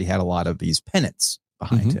saw that he had a lot of these pennants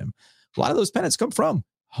behind him. A lot of those pennants come from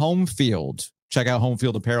Home Field. Check out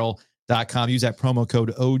homefieldapparel.com. Use that promo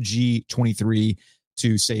code OG23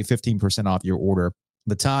 to save 15% off your order.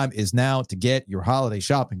 The time is now to get your holiday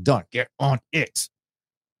shopping done. Get on it.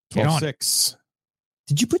 12-6.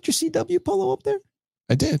 Did you put your CW polo up there?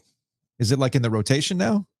 I did. Is it like in the rotation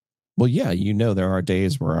now? Well, yeah, there are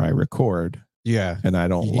days where I record. Yeah. And I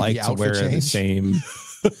don't like to wear the same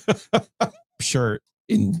shirt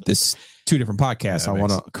in this 2 different podcasts. I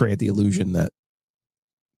want to create the illusion that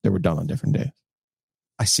they were done on different days.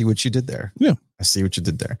 I see what you did there. Yeah. I see what you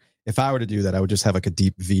did there. If I were to do that, I would just have like a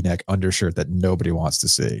deep V-neck undershirt that nobody wants to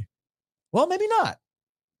see. Well, maybe not.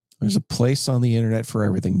 There's a place on the internet for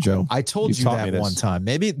everything, Joe. I told you that one time.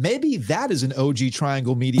 Maybe that is an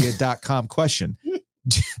OGTriangleMedia.com question.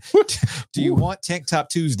 Do you want Tank Top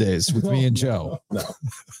Tuesdays with me and Joe? No.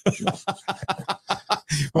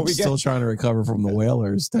 I'm still trying to recover from the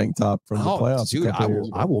Whalers tank top from the playoffs. Dude,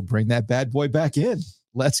 I will bring that bad boy back in.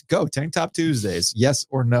 Let's go. Tank Top Tuesdays. Yes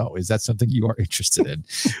or no? Is that something you are interested in?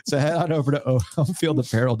 So head on over to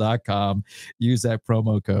homefieldapparel.com. Use that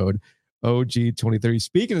promo code OG23.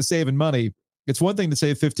 Speaking of saving money, it's one thing to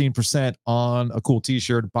save 15% on a cool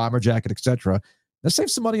t-shirt, bomber jacket, etc. Let's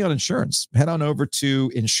save some money on insurance. Head on over to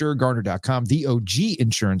insuregarner.com,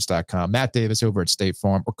 DOGinsurance.com. Matt Davis over at State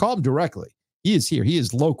Farm, or call him directly. He is here. He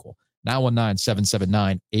is local.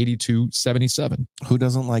 919-779-8277. Who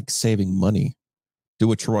doesn't like saving money? Do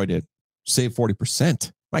what Troy did. Save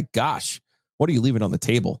 40%. My gosh. What are you leaving on the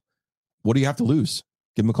table? What do you have to lose?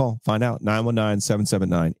 Give him a call. Find out.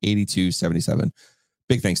 919-779-8277.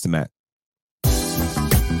 Big thanks to Matt.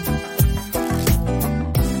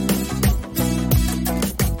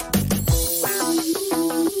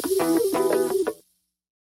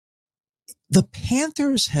 The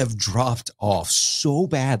Panthers have dropped off so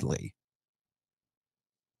badly.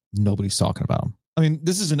 Nobody's talking about them. I mean,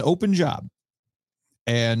 this is an open job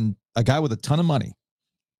and a guy with a ton of money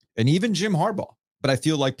and even Jim Harbaugh. But I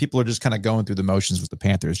feel like people are just kind of going through the motions with the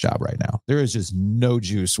Panthers job right now. There is just no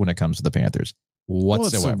juice when it comes to the Panthers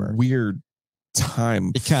whatsoever. Well, it's a weird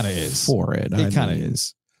time. It kind of is for it. It kind of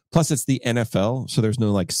is. Plus, it's the NFL, so there's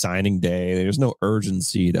no like signing day. There's no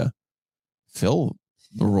urgency to fill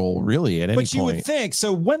the role really at any point. But you would think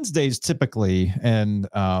so. Wednesdays typically, and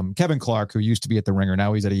Kevin Clark, who used to be at The Ringer,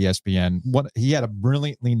 now he's at ESPN. He had a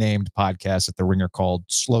brilliantly named podcast at The Ringer called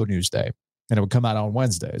Slow News Day. And it would come out on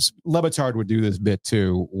Wednesdays. Le Batard would do this bit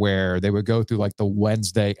too, where they would go through like the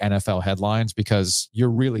Wednesday NFL headlines because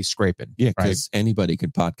you're really scraping. Yeah, because anybody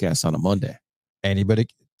could podcast on a Monday. Anybody.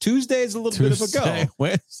 Tuesday is a little bit of a go.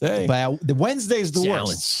 Wednesday. But the Wednesday is the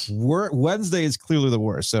worst. Wednesday is clearly the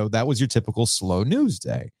worst. So that was your typical slow news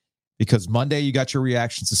day. Because Monday, you got your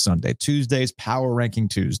reactions to Sunday. Tuesday's power ranking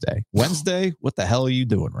Tuesday. Wednesday, what the hell are you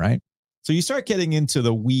doing, right? So you start getting into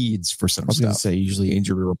the weeds for some stuff. I was going to say usually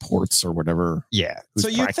injury reports or whatever. Yeah. So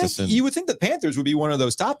you would think the Panthers would be one of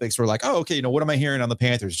those topics where like, oh, okay, what am I hearing on the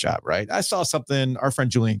Panthers job, right? I saw something, our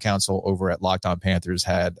friend Julian Council over at Locked On Panthers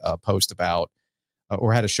had a post about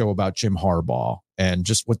or had a show about Jim Harbaugh and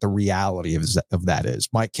just what the reality of that is.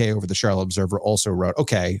 Mike Kay over the Charlotte Observer also wrote,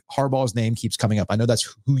 okay, Harbaugh's name keeps coming up. I know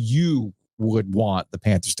that's who you would want the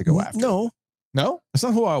Panthers to go after. No, that's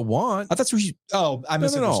not who I want. That's who you. Oh, I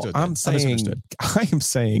misunderstood. No. I am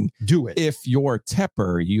saying, do it. If you're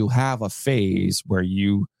Tepper, you have a phase where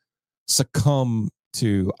you succumb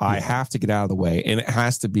to, I have to get out of the way, and it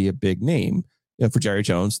has to be a big name. For Jerry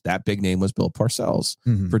Jones, that big name was Bill Parcells.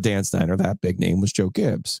 Mm-hmm. For Dan Snyder, that big name was Joe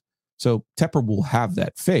Gibbs. So Tepper will have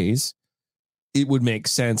that phase. It would make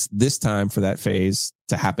sense this time for that phase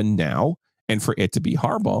to happen now, and for it to be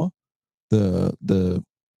Harbaugh, the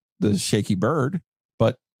shaky bird,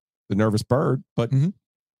 but the nervous bird, but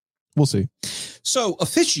we'll see. So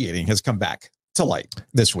officiating has come back to light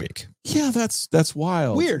this week. Yeah, that's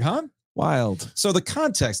wild. Weird, huh? Wild. So the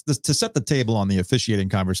context, to set the table on the officiating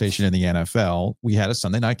conversation in the NFL, we had a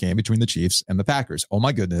Sunday night game between the Chiefs and the Packers. Oh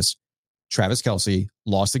my goodness. Travis Kelce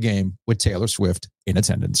lost the game with Taylor Swift in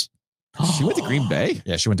attendance. She went to Green Bay?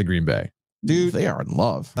 Yeah, she went to Green Bay. Dude, they are in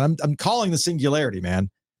love. I'm calling the singularity, man.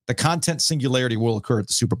 The content singularity will occur at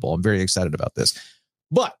the Super Bowl. I'm very excited about this.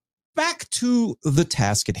 But back to the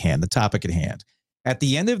task at hand, the topic at hand. At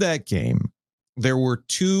the end of that game, there were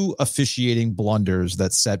two officiating blunders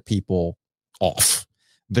that set people off.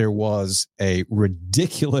 There was a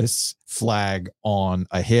ridiculous flag on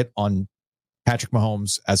a hit on Patrick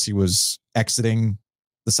Mahomes as he was exiting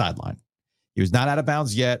the sideline. He was not out of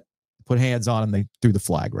bounds yet. Put hands on him. They threw the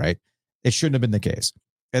flag, right? It shouldn't have been the case.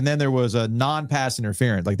 And then there was a non-pass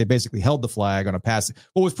interference. Like they basically held the flag on a pass.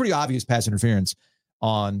 Well, it was pretty obvious pass interference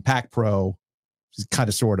on Pac Pro, kind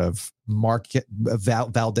of sort of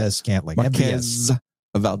Valdez Scantling.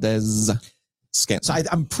 Valdez Scantling. So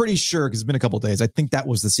I'm pretty sure, because it's been a couple of days, I think that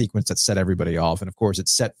was the sequence that set everybody off. And of course, it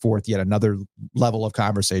set forth yet another level of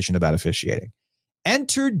conversation about officiating.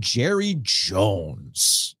 Enter Jerry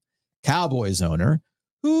Jones, Cowboys owner,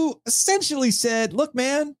 who essentially said, look,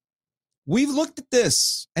 man, we've looked at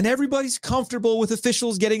this and everybody's comfortable with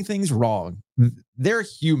officials getting things wrong. They're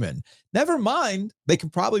human. Never mind, they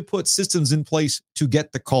can probably put systems in place to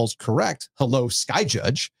get the calls correct. Hello, Sky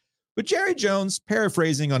Judge. But Jerry Jones,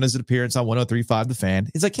 paraphrasing on his appearance on 103.5 The Fan,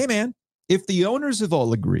 is like, hey, man, if the owners have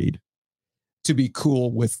all agreed to be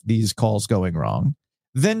cool with these calls going wrong,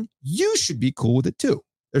 then you should be cool with it too.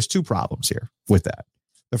 There's two problems here with that.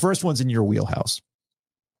 The first one's in your wheelhouse.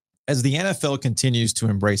 As the NFL continues to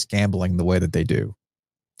embrace gambling the way that they do,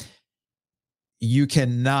 you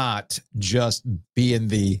cannot just be in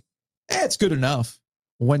the, it's good enough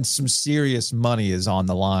when some serious money is on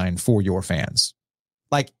the line for your fans.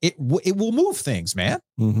 Like it will move things, man.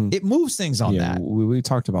 Mm-hmm. It moves things on that. We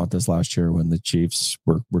talked about this last year when the Chiefs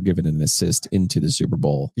were given an assist into the Super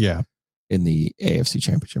Bowl. Yeah. In the AFC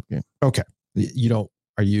Championship game. Okay. You don't,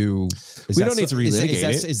 are you, we don't need to relitigate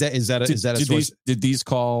it. Is that a source? Did these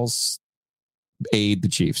calls aid the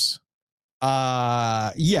Chiefs?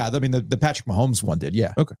 Yeah. I mean, the Patrick Mahomes one did.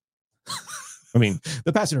 Yeah. Okay. I mean,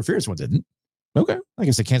 the pass interference one didn't. Okay. I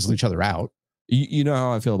guess they canceled each other out. You know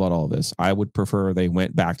how I feel about all of this. I would prefer they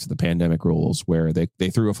went back to the pandemic rules where they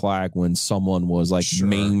threw a flag when someone was like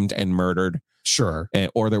maimed and murdered. Sure.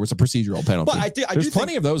 Or there was a procedural penalty. But There's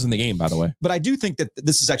plenty of those in the game, by the way. But I do think that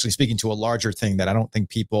this is actually speaking to a larger thing that I don't think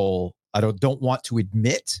people, don't want to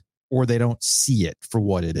admit, or they don't see it for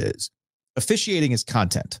what it is. Officiating is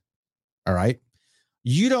content. All right.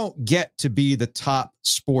 You don't get to be the top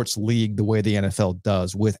sports league the way the NFL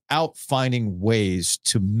does without finding ways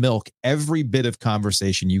to milk every bit of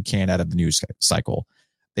conversation you can out of the news cycle.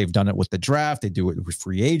 They've done it with the draft. They do it with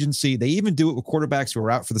free agency. They even do it with quarterbacks who are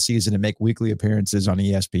out for the season and make weekly appearances on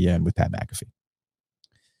ESPN with Pat McAfee.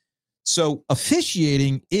 So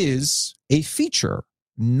officiating is a feature,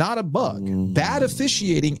 not a bug. Bad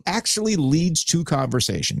officiating actually leads to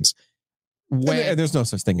conversations. And there's no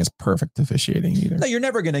such thing as perfect officiating either. No, you're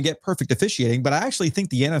never going to get perfect officiating, but I actually think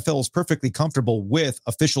the NFL is perfectly comfortable with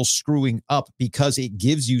officials screwing up because it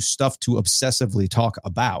gives you stuff to obsessively talk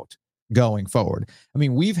about going forward. I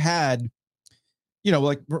mean, we've had,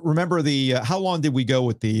 like remember how long did we go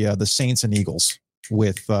with the Saints and Eagles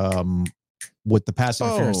with the pass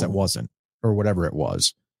interference that wasn't, or whatever it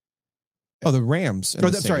was. Oh, the Rams. The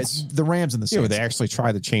Rams and the Saints. Yeah, they actually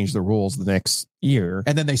tried to change the rules the next year.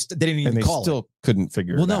 And then they didn't even call it. Still couldn't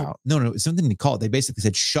figure it out. No. Something they called it. They basically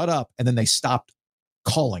said, shut up. And then they stopped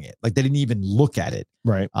calling it. Like they didn't even look at it.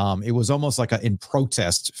 Right. It was almost like in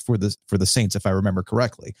protest for the Saints, if I remember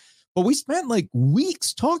correctly. But we spent like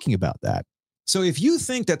weeks talking about that. So if you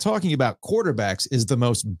think that talking about quarterbacks is the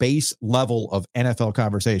most base level of NFL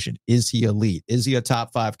conversation, is he elite? Is he a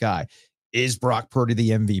top 5 guy? Is Brock Purdy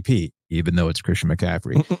the MVP, even though it's Christian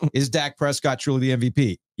McCaffrey? Is Dak Prescott truly the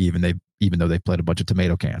MVP, even though they played a bunch of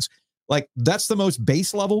tomato cans? Like, that's the most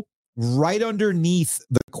base level. Right underneath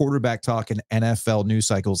the quarterback talk in NFL news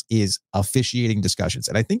cycles is officiating discussions.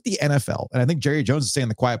 And I think the NFL, and I think Jerry Jones is saying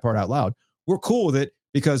the quiet part out loud, we're cool with it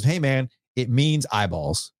because, hey, man, it means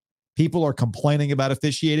eyeballs. People are complaining about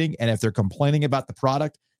officiating, and if they're complaining about the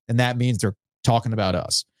product, then that means they're talking about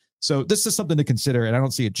us. So this is something to consider, and I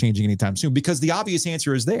don't see it changing anytime soon because the obvious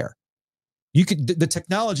answer is there. The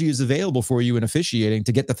technology is available for you in officiating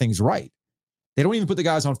to get the things right. They don't even put the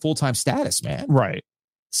guys on full-time status, man. Right.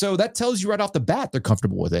 So that tells you right off the bat they're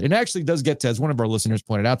comfortable with it. And it actually does get to, as one of our listeners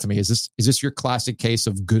pointed out to me, is this your classic case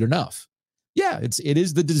of good enough? Yeah, it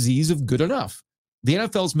is the disease of good enough. The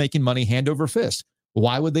NFL's making money hand over fist.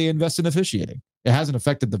 Why would they invest in officiating? It hasn't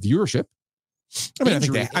affected the viewership.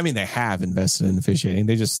 I mean, they have invested in officiating.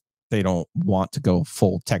 They don't want to go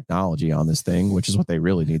full technology on this thing, which is what they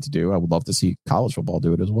really need to do. I would love to see college football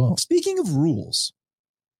do it as well. Speaking of rules,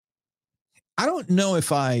 I don't know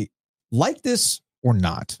if I like this or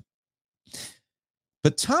not,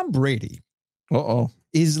 but Tom Brady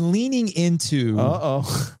is leaning into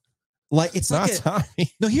like it's not like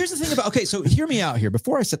no, here's the thing about so hear me out here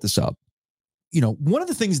before I set this up. One of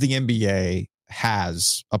the things the NBA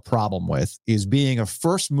has a problem with is being a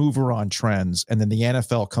first mover on trends, and then the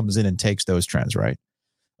NFL comes in and takes those trends, right?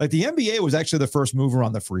 Like the NBA was actually the first mover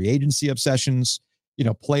on the free agency obsessions,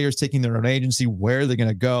 players taking their own agency, where they're going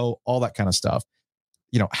to go, all that kind of stuff.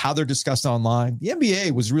 How they're discussed online. The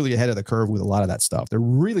NBA was really ahead of the curve with a lot of that stuff. They're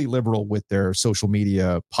really liberal with their social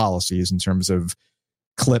media policies in terms of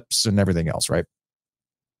clips and everything else, right?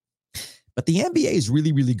 But the NBA is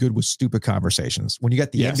really, really good with stupid conversations. When you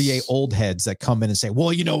got the NBA old heads that come in and say, well,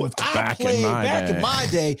 if I played back in my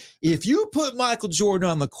day, if you put Michael Jordan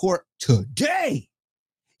on the court today,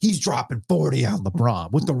 he's dropping 40 on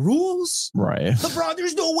LeBron. With the rules, right? LeBron,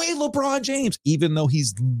 there's no way LeBron James, even though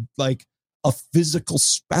he's like a physical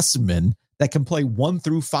specimen that can play 1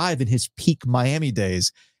 through 5 in his peak Miami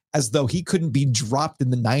days, as though he couldn't be dropped in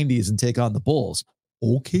the 90s and take on the Bulls.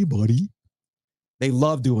 Okay, buddy. They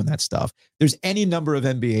love doing that stuff. There's any number of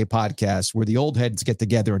NBA podcasts where the old heads get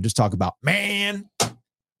together and just talk about, man,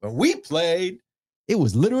 when we played, it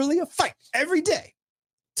was literally a fight every day.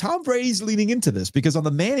 Tom Brady's leaning into this because on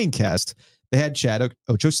the Manning cast, they had Chad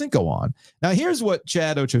Ochocinco on. Now, here's what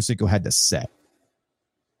Chad Ochocinco had to say.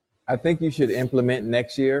 I think you should implement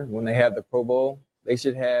next year when they have the Pro Bowl. They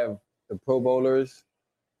should have the Pro Bowlers,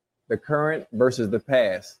 the current versus the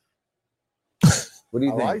past. What do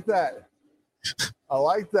you think? I like that. I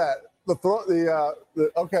like that.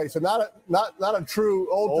 Okay, so not a true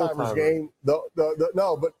old timers game.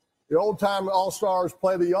 No, but the old time All-Stars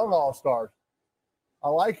play the young All-Stars. I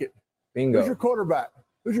like it. Bingo. Who's your quarterback?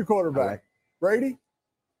 Like, Brady?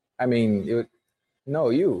 I mean, you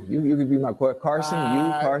could be my quarterback.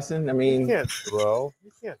 Carson. I mean, you can't throw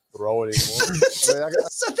anymore. So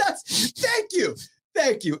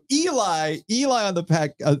thank you. Eli on the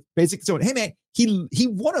pack. Basically, so hey man, he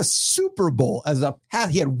won a Super Bowl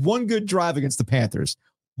he had one good drive against the Panthers.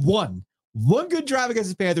 One good drive against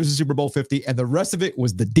the Panthers in Super Bowl 50, and the rest of it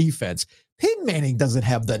was the defense. Peyton Manning doesn't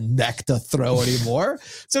have the neck to throw anymore.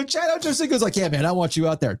 So Chad Ochocinco's like, yeah, man, I want you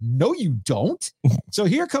out there. No, you don't. So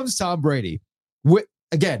here comes Tom Brady.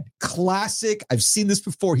 Again, classic. I've seen this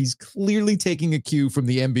before. He's clearly taking a cue from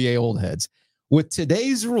the NBA old heads. With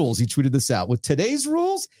today's rules, he tweeted this out. With today's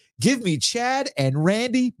rules, give me Chad and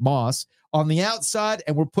Randy Moss on the outside,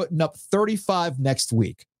 and we're putting up 35 next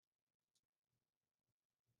week.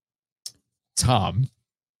 Tom.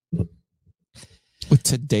 With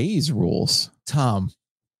today's rules, Tom,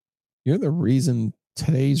 you're the reason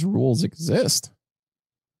today's rules exist.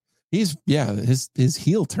 His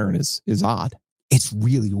heel turn is odd. it's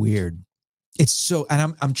really weird. It's so,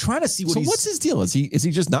 and I'm trying to see what's his deal? Is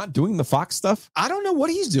he just not doing the Fox stuff? I don't know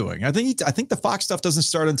what he's doing. I think the Fox stuff doesn't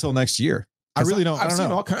start until next year. I really don't. I've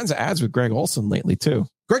seen all kinds of ads with Greg Olson lately too.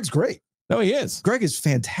 Greg's great. No, he is. Greg is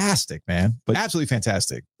fantastic, man. But absolutely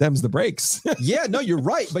fantastic. Them's the breaks. Yeah, no, you're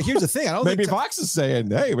right. But here's the thing. I don't maybe Fox is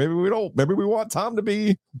saying, hey, maybe we want Tom to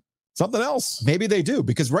be something else. Maybe they do,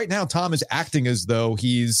 because right now Tom is acting as though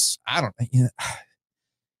he's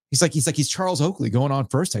Charles Oakley going on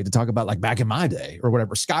First Take to talk about like back in my day or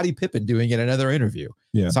whatever. Scottie Pippen doing it in another interview.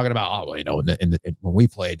 Yeah. Talking about, when we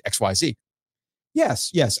played XYZ.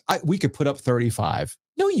 Yes, we could put up 35.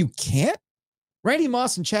 No, you can't. Randy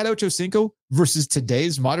Moss and Chad Ochocinco versus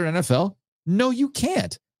today's modern NFL? No, you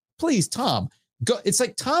can't. Please, Tom. Go. It's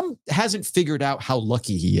like Tom hasn't figured out how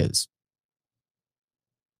lucky he is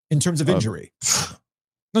in terms of injury.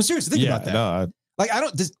 No, seriously, think about that. No, I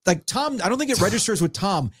don't think it registers with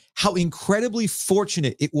Tom how incredibly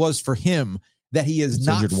fortunate it was for him that he has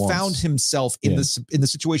not found himself in the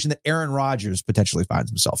situation that Aaron Rodgers potentially finds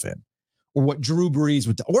himself in, or what Drew Brees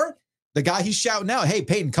would, or the guy he's shouting out, hey,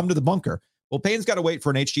 Peyton, come to the bunker. Well, Payne's got to wait for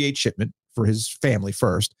an HGH shipment for his family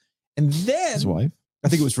first. And then his wife. I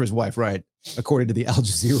think it was for his wife, right? According to the Al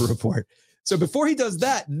Jazeera report. So before he does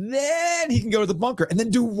that, then he can go to the bunker and then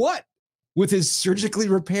do what? With his surgically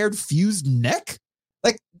repaired fused neck?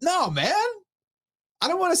 Like, no, man. I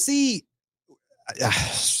don't want to see.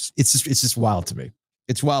 It's just wild to me.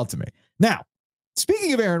 It's wild to me. Now,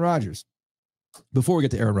 speaking of Aaron Rodgers, before we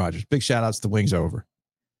get to Aaron Rodgers, big shout outs to Wings Over.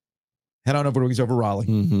 Head on over to Wings Over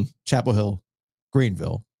Raleigh, Chapel Hill,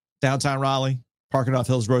 Greenville, downtown Raleigh, parking off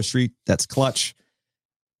Hillsborough Street. That's clutch.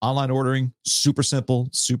 Online ordering, super simple,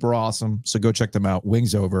 super awesome. So go check them out.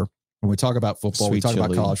 Wings Over. When we talk about football, we talk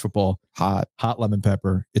about college football, hot lemon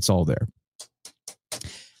pepper. It's all there.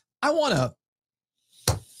 I want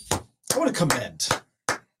to commend.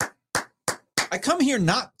 I come here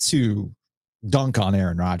not to dunk on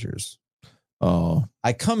Aaron Rodgers. Oh,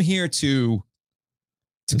 I come here to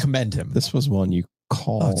commend him. This was one you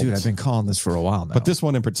called. Oh, dude, I've been calling this for a while now. But this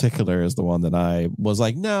one in particular is the one that I was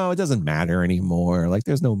like, no, it doesn't matter anymore. Like,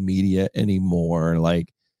 there's no media anymore.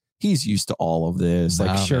 Like, he's used to all of this.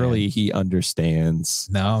 Like, surely he understands.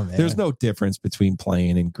 No, man. There's no difference between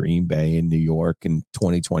playing in Green Bay and New York in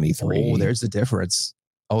 2023. Oh, there's the difference.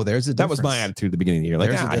 That was my attitude at the beginning of the year.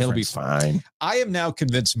 Like, he'll be fine. I am now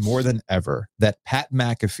convinced more than ever that Pat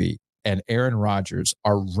McAfee and Aaron Rodgers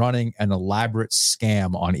are running an elaborate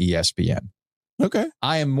scam on ESPN. Okay.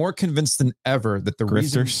 I am more convinced than ever that the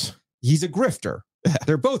reason he's a grifter.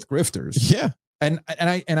 They're both grifters. Yeah. And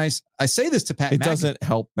I say this to Pat. It doesn't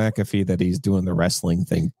help McAfee that he's doing the wrestling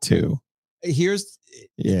thing too.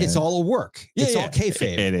 It's all a work. It's all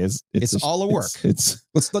kayfabe. It is. It's all a work. It's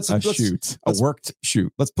a worked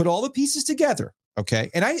shoot. Let's put all the pieces together.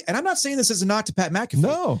 Okay. And I'm not saying this as a knock to Pat McAfee.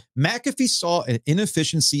 No. McAfee saw an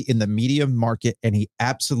inefficiency in the media market, and he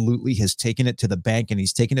absolutely has taken it to the bank, and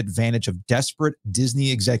he's taken advantage of desperate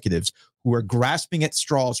Disney executives who are grasping at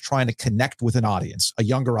straws trying to connect with an audience, a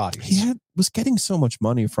younger audience. He was getting so much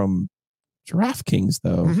money from DraftKings,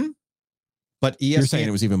 though. Mm-hmm. But ESPN, you're saying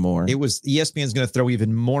it was even more. It was ESPN's going to throw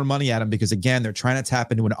even more money at him because, again, they're trying to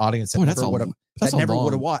tap into an audience that never would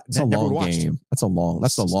have watched. That's a long game. That's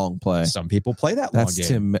a long play. Some people play that long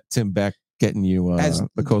game. That's Tim Beck getting you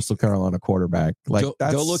the Coastal Carolina quarterback. Like,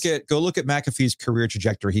 go look at McAfee's career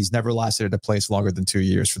trajectory. He's never lasted at a place longer than 2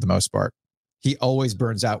 years for the most part. He always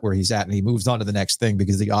burns out where he's at, and he moves on to the next thing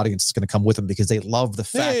because the audience is going to come with him because they love the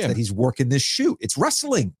fact that he's working this shoot. It's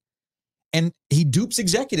wrestling. And he dupes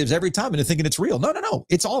executives every time into thinking it's real. No.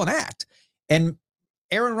 It's all an act. And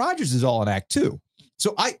Aaron Rodgers is all an act too.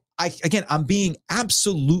 So I'm being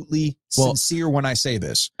absolutely sincere when I say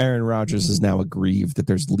this. Aaron Rodgers is now aggrieved that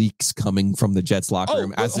there's leaks coming from the Jets locker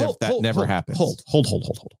room as if that never happened. Hold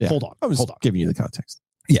on. I was giving you the context.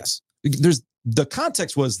 Yes. The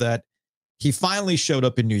context was that he finally showed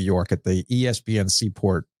up in New York at the ESPN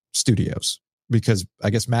Seaport studios, because I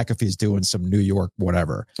guess McAfee's doing some New York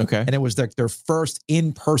whatever. Okay. And it was their first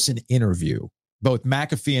in-person interview. Both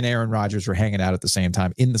McAfee and Aaron Rodgers were hanging out at the same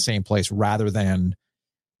time in the same place rather than,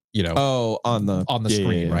 on the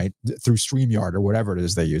screen, right? Through StreamYard or whatever it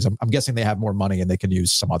is they use. I'm guessing they have more money and they can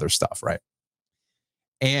use some other stuff, right?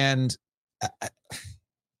 And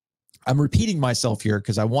I'm repeating myself here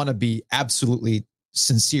because I want to be absolutely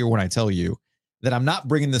sincere when I tell you that I'm not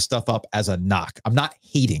bringing this stuff up as a knock. I'm not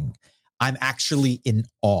hating. I'm actually in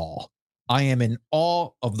awe. I am in awe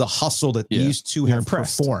of the hustle that these two have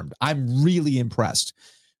performed. I'm really impressed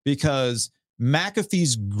because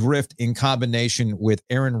McAfee's grift in combination with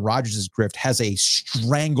Aaron Rodgers' grift has a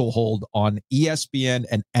stranglehold on ESPN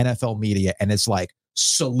and NFL media. And it's like,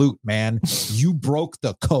 salute, man. You broke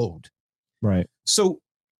the code. Right. So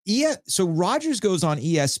Rodgers goes on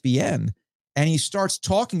ESPN and he starts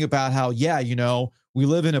talking about how, we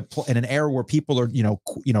live in an era where people are,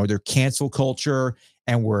 they're cancel culture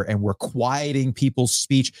and we're quieting people's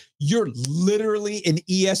speech. You're literally in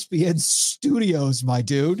ESPN studios, my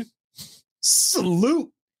dude. Salute.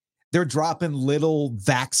 They're dropping little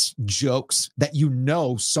Vax jokes that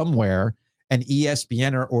somewhere an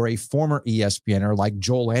ESPNer or a former ESPNer like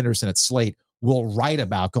Joel Anderson at Slate will write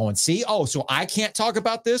about going, see, so I can't talk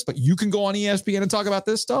about this, but you can go on ESPN and talk about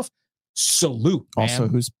this stuff. Salute, man. Also,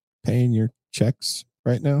 who's paying your checks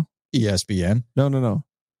right now? ESPN. No.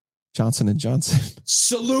 Johnson & Johnson.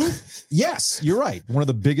 Salute. Yes, you're right. One of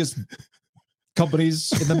the biggest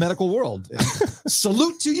companies in the medical world.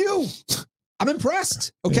 Salute to you. I'm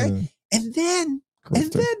impressed. Okay. Yeah. And then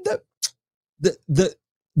the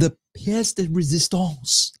pièce de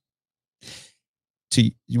résistance. To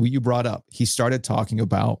you brought up, he started talking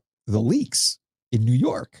about the leaks in New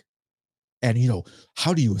York. And,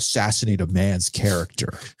 how do you assassinate a man's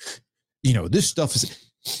character? This stuff is,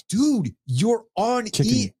 dude, you're on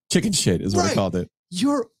chicken shit is what I called it.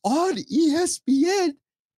 You're on ESPN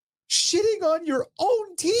shitting on your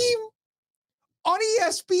own team on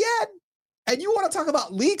ESPN. And you want to talk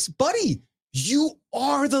about leaks? Buddy, you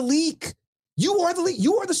are the leak. You are the leak.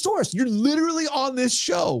 You are the source. You're literally on this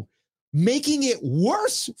show making it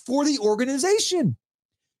worse for the organization.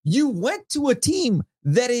 You went to a team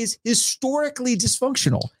that is historically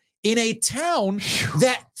dysfunctional in a town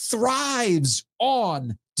that thrives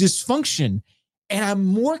on dysfunction. And I'm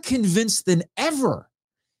more convinced than ever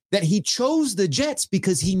that he chose the Jets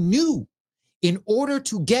because he knew in order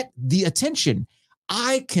to get the attention,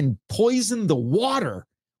 I can poison the water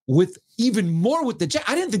with even more with the Jets.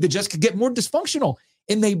 I didn't think the Jets could get more dysfunctional.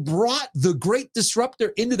 And they brought the great disruptor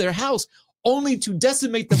into their house only to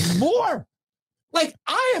decimate them more. Like,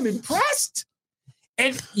 I am impressed.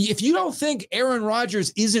 And if you don't think Aaron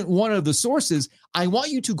Rodgers isn't one of the sources, I want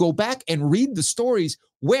you to go back and read the stories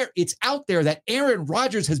where it's out there that Aaron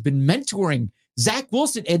Rodgers has been mentoring Zach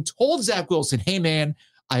Wilson and told Zach Wilson, hey, man,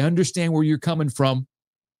 I understand where you're coming from,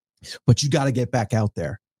 but you got to get back out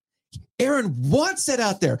there. Aaron wants that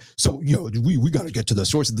out there. So, we got to get to the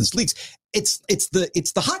source of this leaks. It's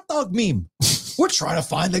the hot dog meme. We're trying to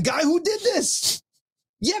find the guy who did this.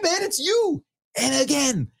 Yeah, man, it's you. And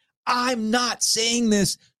again, I'm not saying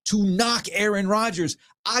this to knock Aaron Rodgers.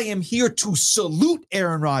 I am here to salute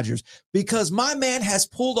Aaron Rodgers because my man has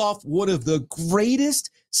pulled off one of the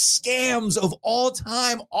greatest scams of all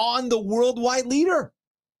time on the worldwide leader.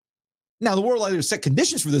 Now, the worldwide leader set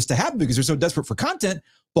conditions for this to happen because they're so desperate for content,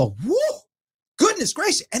 but whoo, goodness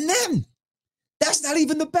gracious. And then that's not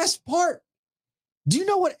even the best part. Do you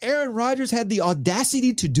know what Aaron Rodgers had the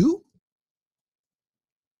audacity to do?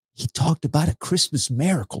 He talked about a Christmas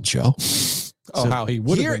miracle, Joe. How he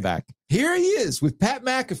would have been back. Here he is with Pat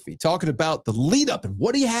McAfee talking about the lead up and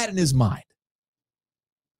what he had in his mind.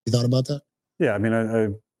 You thought about that? Yeah, I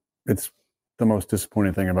mean, it's the most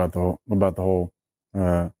disappointing thing about the whole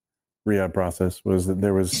rehab process was that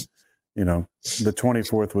there was, the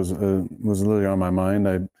 24th was literally on my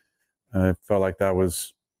mind. I felt like that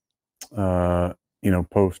was,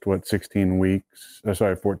 post 14 weeks.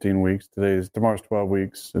 Tomorrow's 12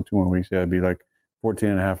 weeks, so 2 more weeks. Yeah, it'd be like 14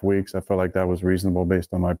 and a half weeks. I felt like that was reasonable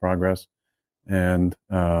based on my progress. And,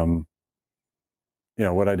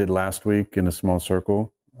 what I did last week in a small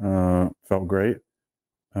circle felt great.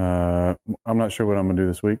 I'm not sure what I'm going to do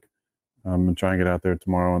this week. I'm going to try and get out there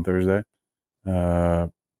tomorrow and Thursday.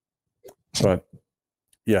 But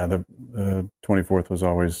yeah, the 24th was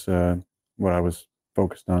always what I was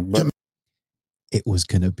focused on. But it was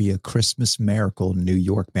going to be a Christmas miracle in New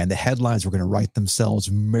York, man. The headlines were going to write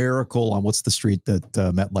themselves. Miracle on what's the street that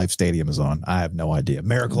MetLife Stadium is on? I have no idea.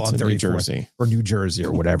 Miracle on 34th New Jersey or New Jersey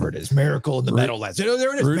or whatever it is. Miracle in the Meadowlands. There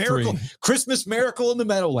it is. Miracle. 3. Christmas miracle in the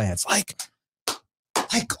Meadowlands. Like,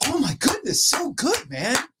 oh my goodness, so good,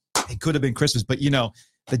 man. It could have been Christmas, but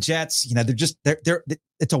the Jets, they're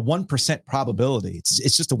it's a 1% probability.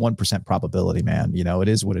 It's just a 1% probability, man. It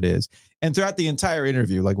is what it is. And throughout the entire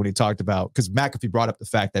interview, like when he talked about, because McAfee brought up the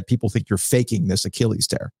fact that people think you're faking this Achilles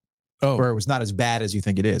tear, or it was not as bad as you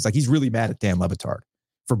think it is. Like, he's really mad at Dan Le Batard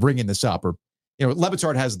for bringing this up, or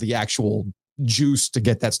Levitard has the actual juice to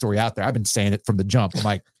get that story out there. I've been saying it from the jump. I'm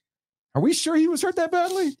like, are we sure he was hurt that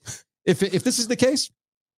badly? If this is the case?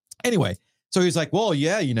 Anyway, so he's like, well,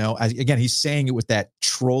 yeah, again, he's saying it with that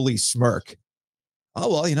trolly smirk. Oh,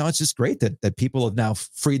 well, it's just great that people have now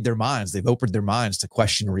freed their minds. They've opened their minds to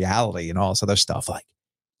question reality and all this other stuff. Like,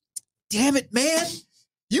 damn it, man.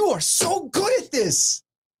 You are so good at this.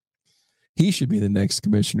 He should be the next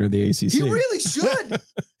commissioner of the ACC. He really should.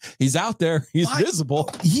 He's out there. He's visible.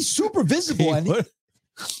 He's super visible. And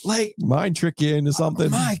like, mind trick you into something. Oh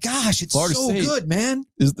my gosh, it's Florida so State good, man.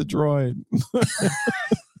 Is the droid.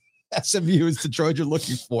 SMU is the droid you're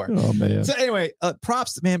looking for. Oh man. So anyway,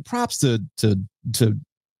 props to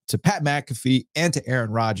Pat McAfee and to Aaron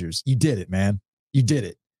Rodgers. You did it, man. You did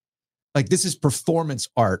it. Like, this is performance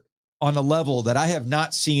art on a level that I have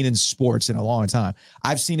not seen in sports in a long time.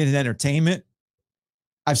 I've seen it in entertainment.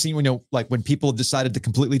 I've seen, when people have decided to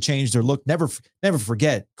completely change their look. Never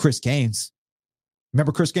forget Chris Gaines.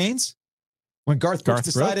 Remember Chris Gaines? When Garth Brooks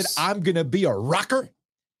decided, I'm going to be a rocker?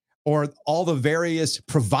 Or all the various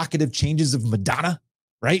provocative changes of Madonna,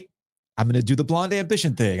 right? I'm going to do the Blonde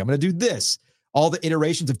Ambition thing. I'm going to do this. All the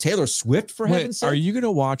iterations of Taylor Swift, for heaven's sake. Are you going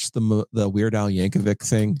to watch the Weird Al Yankovic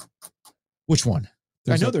thing? Which one?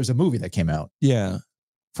 There's a movie that came out. Yeah.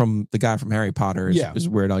 From the guy from Harry Potter is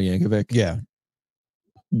Weird Al Yankovic. Yeah.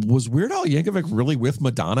 Was Weird Al Yankovic really with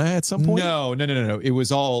Madonna at some point? No.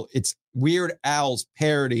 It's Weird Al's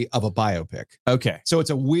parody of a biopic. Okay. So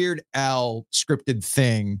it's a Weird Al scripted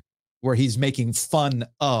thing where he's making fun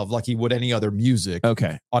of, like he would any other music.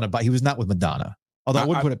 Okay. He was not with Madonna. Although I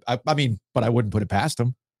wouldn't put it past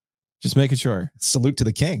him. Just making sure. Salute to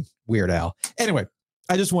the king, Weird Al. Anyway,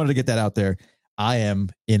 I just wanted to get that out there. I am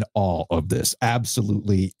in awe of this.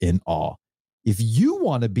 Absolutely in awe. If you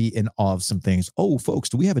want to be in awe of some things, folks,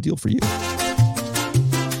 do we have a deal for you?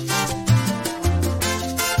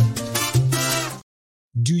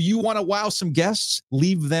 Do you want to wow some guests?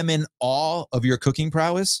 Leave them in awe of your cooking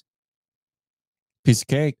prowess? Piece of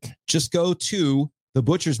cake. Just go to the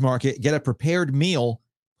butcher's market, get a prepared meal,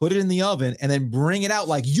 put it in the oven, and then bring it out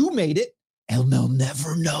like you made it, and they'll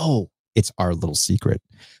never know. It's our little secret.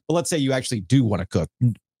 But let's say you actually do want to cook.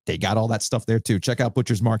 They got all that stuff there too. Check out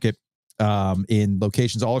Butcher's Market in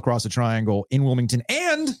locations all across the Triangle in Wilmington,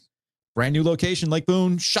 and brand new location, Lake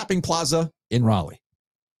Boone Shopping Plaza in Raleigh.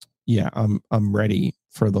 Yeah, I'm ready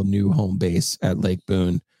for the new home base at Lake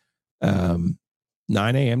Boone. 9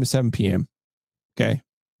 a.m. to 7 p.m. Okay.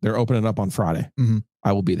 They're opening up on Friday. Mm-hmm.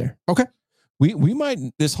 I will be there. Okay. We might,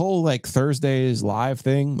 this whole like Thursdays live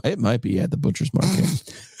thing, it might be at the Butcher's Market.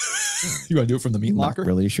 You want to do it from the meat locker? Not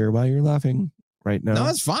really sure why you're laughing right now. No,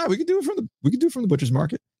 that's fine. We can do it from the Butcher's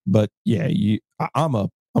Market. But yeah, I'm a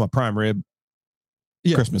prime rib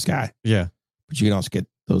Christmas guy. Yeah. But you can also get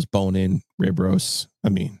those bone-in rib roasts. I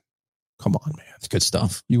mean, come on, man. It's good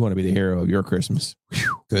stuff. You want to be the hero of your Christmas.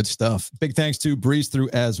 Whew, good stuff. Big thanks to Breeze Through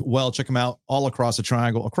as well. Check them out all across the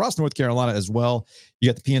Triangle, across North Carolina as well.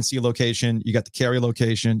 You got the PNC location, you got the Cary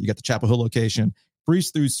location, you got the Chapel Hill location.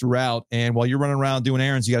 Breeze Throughs throughout. And while you're running around doing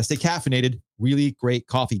errands, you got to stay caffeinated. Really great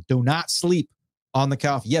coffee. Do not sleep on the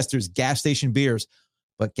coffee. Yes, there's gas station beers,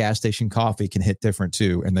 but gas station coffee can hit different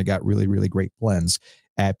too. And they got really, really great blends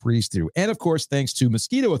at Breeze Through. And of course, thanks to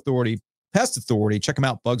Mosquito Authority, Pest Authority. Check them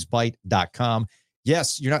out, bugsbite.com.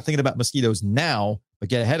 Yes, you're not thinking about mosquitoes now, but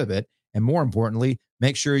get ahead of it. And more importantly,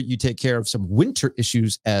 make sure you take care of some winter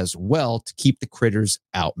issues as well to keep the critters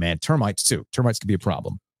out, man. Termites too. Termites can be a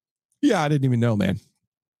problem. Yeah, I didn't even know, man,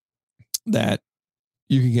 that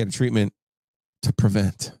you can get a treatment to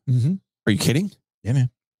prevent. Mm-hmm. Are you kidding? Yeah, man.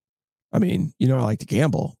 I mean, I like to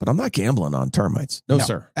gamble, but I'm not gambling on termites. No,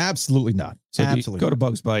 sir. Absolutely not. So absolutely go to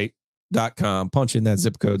bugsbite.com, punch in that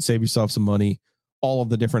zip code, save yourself some money. All of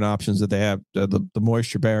the different options that they have. The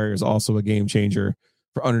moisture barrier is also a game changer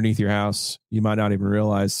for underneath your house. You might not even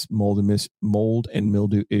realize mold and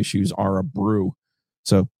mildew issues are a brew.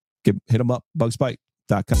 So hit them up, bugsbite.com.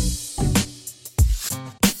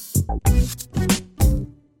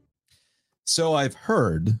 So I've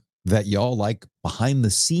heard that y'all like behind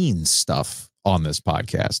the scenes stuff on this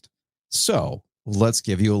podcast. So let's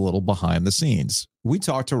give you a little behind the scenes. We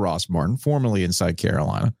talked to Ross Martin, formerly Inside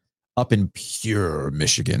Carolina, up in Pure,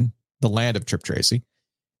 Michigan, the land of Trip Tracy.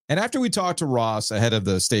 And after we talked to Ross ahead of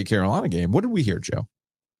the State Carolina game, what did we hear, Joe?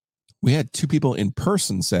 We had two people in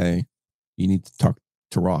person say, you need to talk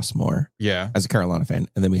to Ross more. Yeah. As a Carolina fan.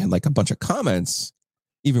 And then we had like a bunch of comments,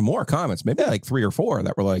 even more comments, maybe like 3 or 4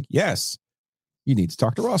 that were like, yes, you need to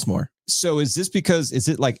talk to Ross more. So is this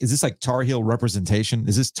like Tar Heel representation?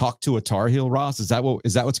 Is this talk to a Tar Heel, Ross? Is that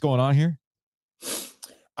what's going on here?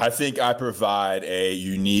 I think I provide a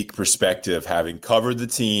unique perspective, having covered the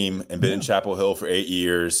team and been in Chapel Hill for 8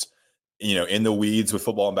 years, in the weeds with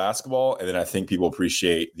football and basketball. And then I think people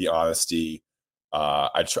appreciate the honesty.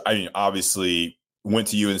 Obviously went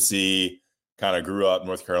to UNC, kind of grew up in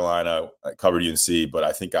North Carolina, covered UNC, but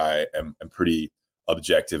I think I am pretty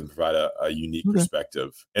objective and provide a unique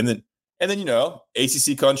perspective. And then,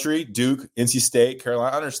 ACC country, Duke, NC State,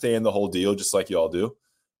 Carolina, I understand the whole deal, just like y'all do.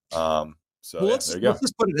 There you go.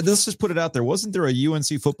 Let's just put it out there. Wasn't there a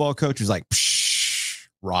UNC football coach who's like,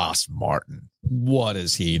 Ross Martin? What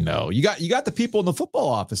does he know? You got the people in the football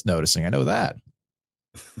office noticing. I know that.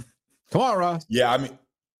 Come on, Ross. Yeah, I mean,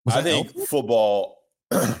 I think football.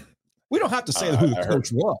 We don't have to say who the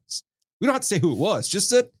coach was. We don't have to say who it was.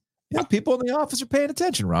 Just that people in the office are paying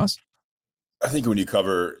attention, Ross. I think when you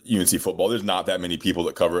cover UNC football, there's not that many people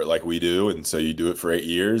that cover it like we do. And so you do it for 8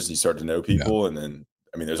 years, you start to know people. And then,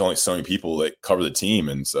 there's only so many people that cover the team.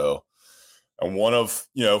 And so I'm one of,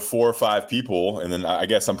 4 or 5 people. And then I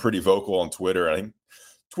guess I'm pretty vocal on Twitter. I think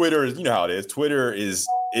Twitter is, how it is. Twitter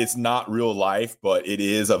it's not real life, but it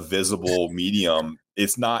is a visible medium.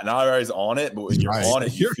 It's not everybody's on it, but when you're on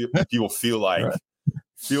it, people feel like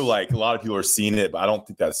a lot of people are seeing it, but I don't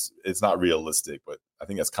think it's not realistic, but I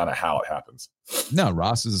think that's kind of how it happens. No,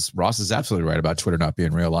 Ross is absolutely right about Twitter not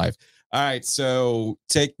being real life. All right, so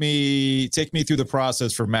take me through the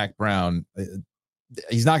process for Mac Brown.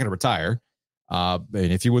 He's not going to retire. And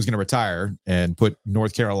if he was going to retire and put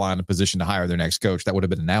North Carolina in position to hire their next coach, that would have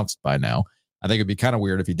been announced by now. I think it'd be kind of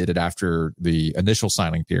weird if he did it after the initial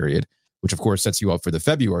signing period, which of course sets you up for the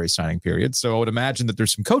February signing period. So I would imagine that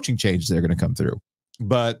there's some coaching changes that are going to come through.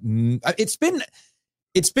 But it's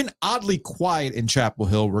been oddly quiet in Chapel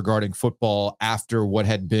Hill regarding football after what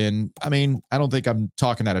had been, I don't think I'm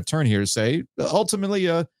talking out of turn here to say, ultimately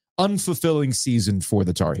a unfulfilling season for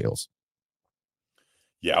the Tar Heels.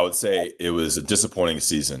 Yeah, I would say it was a disappointing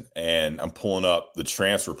season. And I'm pulling up the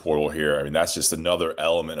transfer portal here. That's just another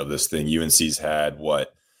element of this thing. UNC's had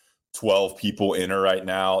 12 people enter right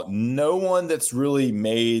now. No one that's really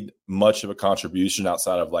made much of a contribution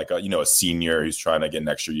outside of a senior who's trying to get an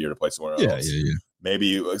extra year to play somewhere else. Yeah.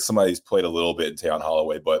 Maybe somebody's played a little bit in Tayon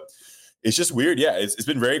Holloway, but it's just weird. Yeah, it's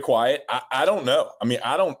been very quiet. I don't know.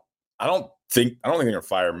 I don't think they're gonna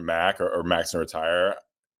fire Mac or Mac's gonna retire,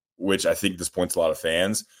 which I think disappoints a lot of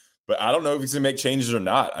fans. But I don't know if he's gonna make changes or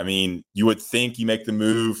not. You would think you make the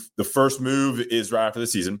move. The first move is right after the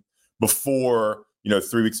season, before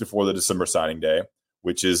 3 weeks before the December signing day,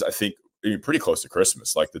 which is, I think, pretty close to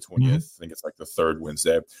Christmas, like the 20th. Mm-hmm. I think it's like the third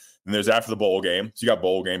Wednesday. And there's after the bowl game. So you got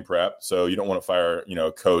bowl game prep. So you don't want to fire,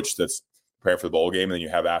 a coach that's preparing for the bowl game. And then you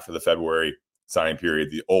have after the February signing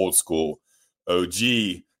period, the old school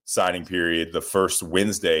OG signing period, the first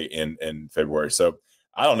Wednesday in February. So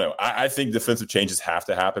I don't know. I think defensive changes have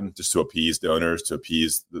to happen just to appease donors, to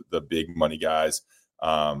appease the big money guys.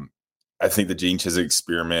 I think the Gene Chizik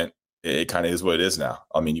experiment, it kind of is what it is now.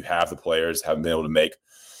 You have the players, haven't been able to make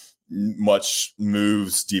much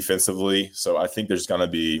moves defensively. So I think there's going to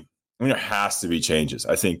be, there has to be changes.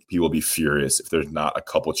 I think people will be furious if there's not a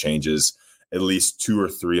couple changes, at least 2 or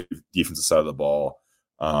 3 defensive side of the ball,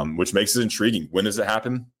 which makes it intriguing. When does it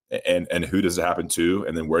happen? And who does it happen to?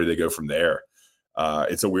 And then where do they go from there?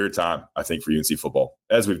 It's a weird time, I think, for UNC football,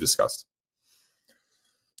 as we've discussed.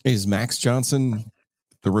 Is Max Johnson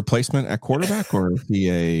the replacement at quarterback, or is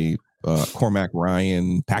he a Cormac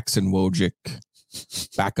Ryan, Paxton Wojcik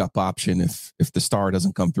backup option if the star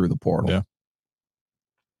doesn't come through the portal? Yeah.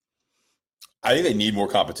 I think they need more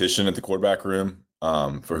competition at the quarterback room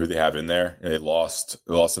for who they have in there. They lost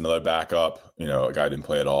another backup. A guy didn't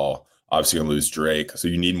play at all. Obviously going to lose Drake. So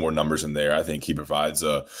you need more numbers in there. I think he provides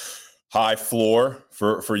a high floor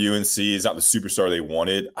for UNC. He's not the superstar they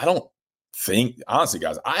wanted. I don't think, honestly,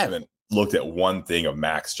 guys, I haven't looked at one thing of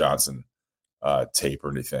Max Johnson tape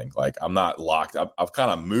or anything. I'm not locked. I've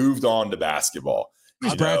kind of moved on to basketball.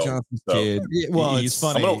 He's Brad Johnson's kid. Well, it's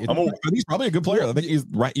funny. He's probably a good player. I think he's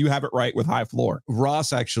right. You have it right with high floor.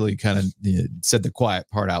 Ross actually kind of said the quiet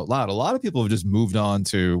part out loud. A lot of people have just moved on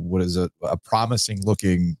to what is a promising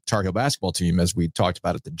looking Tar Heel basketball team, as we talked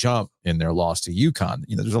about at the jump in their loss to UConn.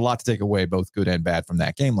 There's a lot to take away, both good and bad, from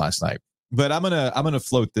that game last night. But I'm gonna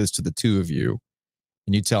float this to the two of you,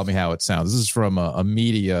 and you tell me how it sounds. This is from a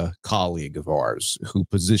media colleague of ours who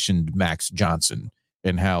positioned Max Johnson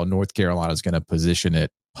and how North Carolina is going to position it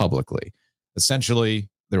publicly. Essentially,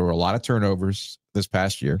 there were a lot of turnovers this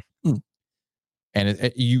past year.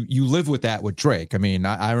 And you live with that with Drake.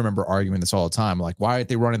 I remember arguing this all the time. Like, why aren't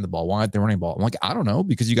they running the ball? Why aren't they running the ball? I'm like, I don't know,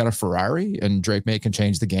 because you got a Ferrari and Drake May can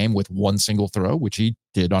change the game with one single throw, which he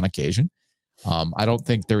did on occasion. I don't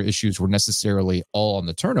think their issues were necessarily all on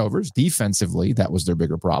the turnovers. Defensively, that was their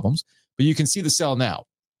bigger problems. But you can see the sell now.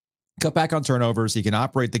 Cut back on turnovers. He can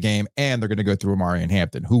operate the game, and they're going to go through Amari and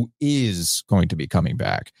Hampton, who is going to be coming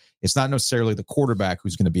back. It's not necessarily the quarterback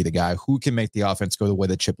who's going to be the guy who can make the offense go the way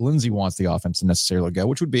that Chip Lindsey wants the offense to necessarily go,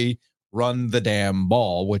 which would be run the damn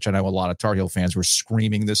ball, which I know a lot of Tar Heel fans were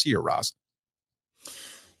screaming this year, Ross.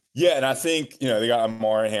 Yeah, and I think, they got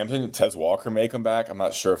Amari and Hampton. Tez Walker may come back. I'm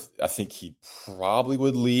not sure. I think he probably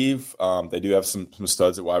would leave. They do have some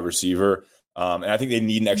studs at wide receiver. And I think they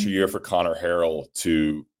need an extra year for Connor Harrell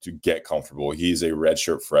to get comfortable. He's a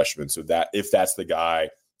redshirt freshman. So that if that's the guy,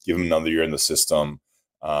 give him another year in the system,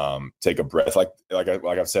 take a breath. Like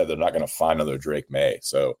I've said, they're not going to find another Drake May.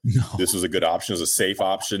 So This was a good option. It was a safe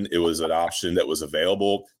option. It was an option that was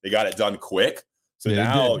available. They got it done quick. So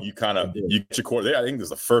now you get your quarterback. I think this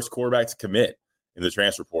is the first quarterback to commit in the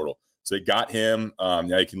transfer portal. So they got him. Now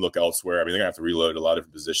you can look elsewhere. I mean, they're going to have to reload a lot of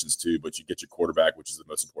different positions too, but you get your quarterback, which is the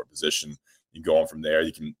most important position. You go on from there.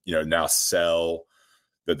 You can, now sell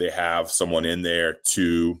that they have someone in there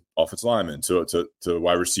to offensive linemen, to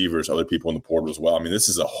wide receivers, other people in the portal as well. I mean, this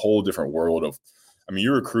is a whole different world of,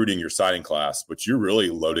 you're recruiting your signing class, but you're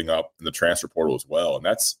really loading up in the transfer portal as well. And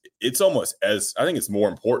it's almost I think it's more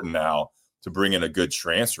important now to bring in a good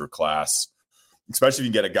transfer class, especially if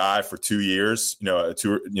you get a guy for 2 years, a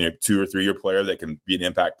 2 or 3 year player that can be an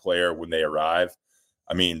impact player when they arrive.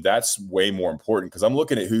 I mean, that's way more important because I'm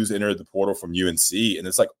looking at who's entered the portal from UNC, and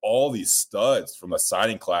it's like all these studs from a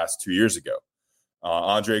signing class 2 years ago.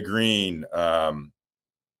 Andre Green,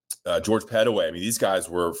 George Pettaway. I mean, these guys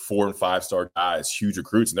were 4 and 5 star guys, huge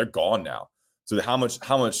recruits, and they're gone now. So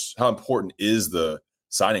how important is the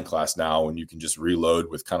signing class now when you can just reload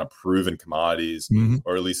with kind of proven commodities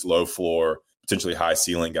or at least low floor, potentially high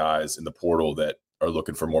ceiling guys in the portal that are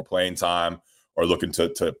looking for more playing time or looking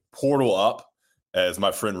to portal up, as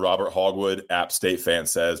my friend Robert Hogwood, App State fan,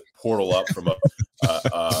 says, portal up from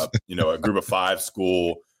a group of 5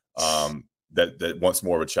 school that wants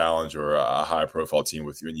more of a challenge or a high profile team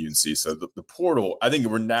with you in UNC. So the portal, I think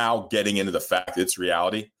we're now getting into the fact that it's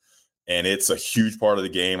reality. And it's a huge part of the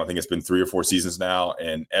game. I think it's been 3 or 4 seasons now,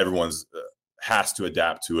 and everyone's has to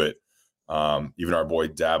adapt to it. Even our boy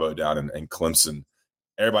Dabo down in Clemson.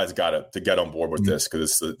 Everybody's got to get on board with this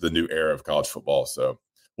because it's the new era of college football. So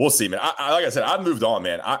we'll see, man. Like I said, I've moved on,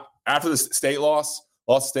 man. After the state lost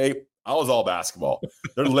state, I was all basketball.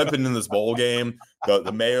 They're limping in this bowl game,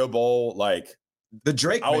 the Mayo Bowl, like the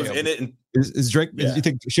Drake. I was in it. And, is Drake? Yeah. You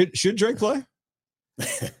think should Drake play?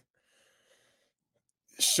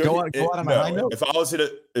 Go on a high note. If I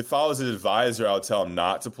was an advisor, I would tell him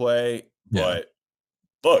not to play. But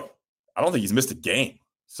look, I don't think he's missed a game.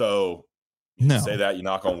 So you say that, you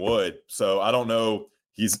knock on wood. So I don't know.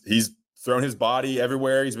 He's thrown his body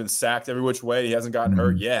everywhere. He's been sacked every which way. He hasn't gotten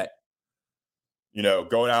hurt yet.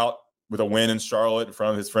 Going out with a win in Charlotte in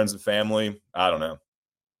front of his friends and family. I don't know.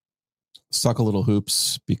 Suck a little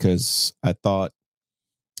hoops because I thought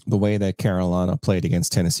the way that Carolina played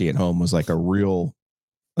against Tennessee at home was like a real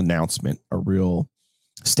announcement, a real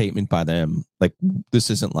statement by them. Like, this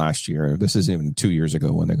isn't last year. This isn't even 2 years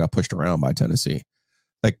ago when they got pushed around by Tennessee.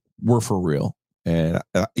 Like, we're for real. And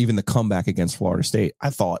even the comeback against Florida State, I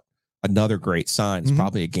thought another great sign. It's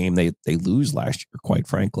probably a game they lose last year, quite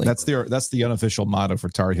frankly. That's the unofficial motto for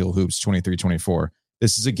Tar Heel Hoops 23-24.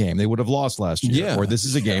 This is a game they would have lost last year, or this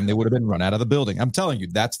is a game they would have been run out of the building. I'm telling you,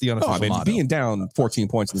 that's the unofficial motto. Being down 14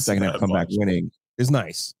 points in the second half, come back winning is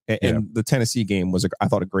nice. And the Tennessee game was, I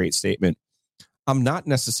thought, a great statement. I'm not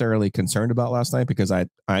necessarily concerned about last night because I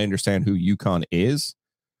understand who UConn is,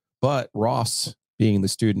 but Ross, being the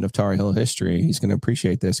student of Tar Heel history, he's going to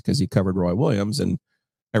appreciate this because he covered Roy Williams, and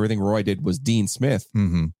everything Roy did was Dean Smith.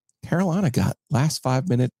 Carolina got first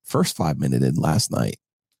 5 minute in last night.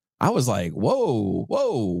 I was like,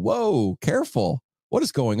 whoa, careful. What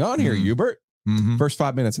is going on here, Hubert? First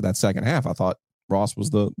 5 minutes of that second half, I thought Ross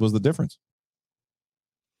was the difference.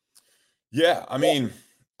 Yeah, I mean,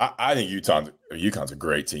 I think UConn's a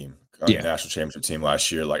great team. National championship team last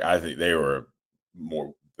year. Like, I think they were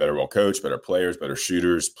better well coached, better players, better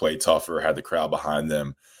shooters, played tougher, had the crowd behind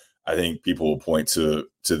them. I think people will point to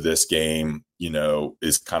this game,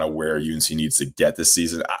 is kind of where UNC needs to get this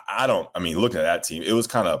season. Looking at that team, it was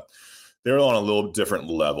kind of, they were on a little different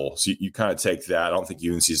level. So you kind of take that. I don't think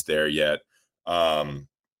UNC's there yet. Coming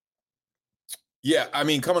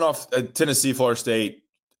off Tennessee, Florida State,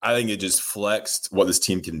 I think it just flexed what this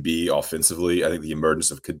team can be offensively. I think the emergence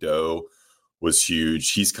of Cadeau was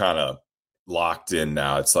huge. He's kind of locked in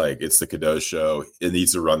now. It's like, it's the Cadeau show. It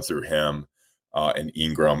needs to run through him and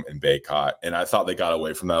Ingram and Baycott. And I thought they got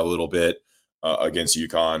away from that a little bit against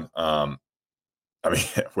UConn. I mean,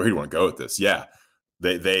 where do you want to go with this? Yeah.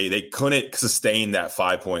 They couldn't sustain that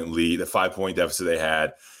 5-point lead, the 5-point deficit they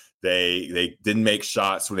had. They didn't make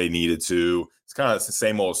shots when they needed to. It's kind of the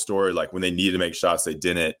same old story. Like when they needed to make shots, they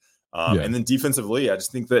didn't. And then defensively, I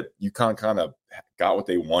just think that UConn kind of got what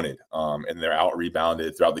they wanted. And they're out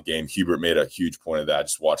rebounded throughout the game. Hubert made a huge point of that. I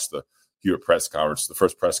just watched the Hubert press conference, the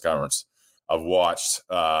first press conference I've watched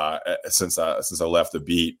since I left the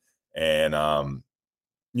beat. And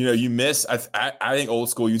you miss. I think old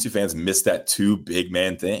school UNC fans miss that 2 big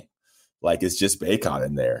man thing. Like it's just Bacon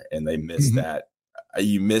in there, and they miss that.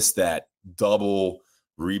 You miss that double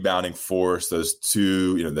rebounding force. Those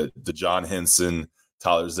 2, the John Henson,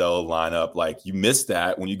 Tyler Zell lineup. Like you miss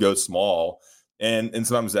that when you go small, and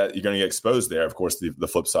sometimes that you're going to get exposed there. Of course, the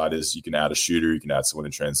flip side is you can add a shooter, you can add someone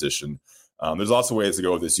in transition. There's lots of ways to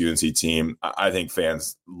go with this UNC team. I think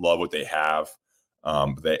fans love what they have.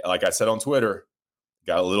 They, like I said on Twitter,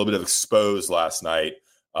 got a little bit of exposed last night,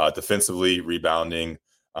 defensively, rebounding,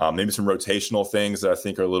 maybe some rotational things that I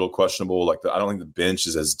think are a little questionable. Like I don't think the bench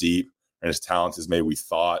is as deep and as talented as maybe we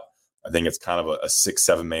thought. I think it's kind of a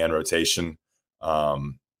 6-7 man rotation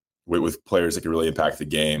with players that can really impact the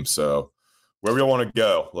game. So where we want to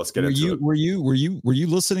go, let's get into it. Were you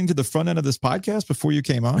listening to the front end of this podcast before you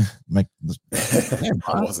came on? Like, man,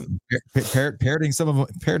 I wasn't parroting some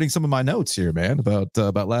of my notes here, man,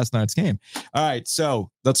 about last night's game. All right,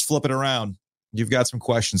 so let's flip it around. You've got some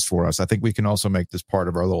questions for us. I think we can also make this part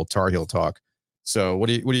of our little Tar Heel talk. So what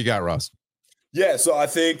do you got, Ross? Yeah, so I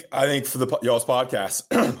think for the y'all's podcast,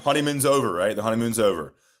 honeymoon's over, right? The honeymoon's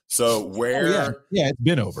over. So where? Yeah, it's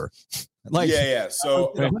been over. Like yeah.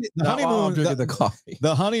 So the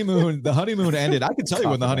honeymoon ended. I can tell you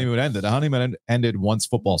when the honeymoon ended. The honeymoon ended once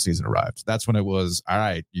football season arrived. That's when it was all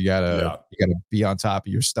right. You gotta be on top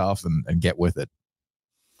of your stuff and get with it.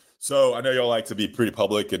 So I know y'all like to be pretty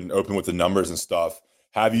public and open with the numbers and stuff.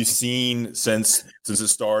 Have you seen since it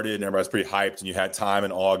started and everybody's pretty hyped and you had time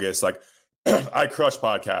in August? Like I crush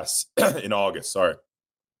podcasts in August. Sorry,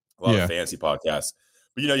 a lot of fancy podcasts.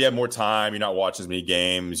 But you have more time. You're not watching as many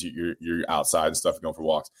games. You're outside and stuff, going for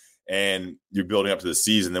walks, and you're building up to the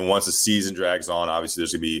season. Then once the season drags on, obviously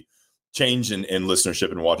there's going to be change in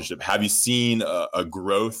listenership and watchership. Have you seen a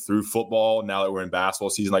growth through football now that we're in basketball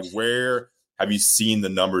season? Like where have you seen the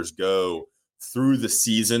numbers go through the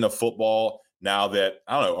season of football? Now that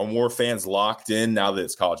I don't know, are more fans locked in now that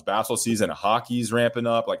it's college basketball season and hockey's ramping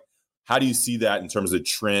up? Like how do you see that in terms of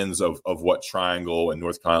trends of what Triangle and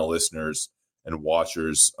North Carolina listeners and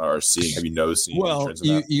watchers are seeing? Have you noticed any trends in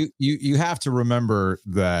that? You have to remember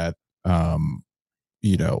that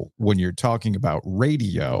when you're talking about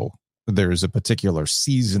radio, there's a particular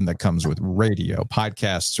season that comes with radio.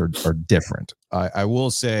 Podcasts are different. I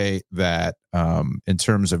will say that in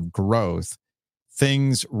terms of growth,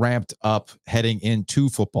 things ramped up heading into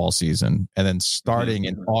football season, and then starting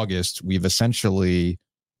in August, we've essentially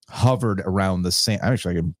hovered around the same.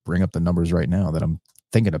 Actually, I can bring up the numbers right now that I'm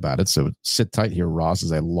thinking about it. So sit tight here, Ross,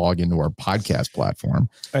 as I log into our podcast platform.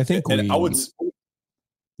 I think so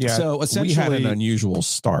essentially we had an unusual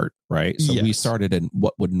start, right? So we started in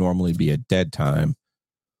what would normally be a dead time,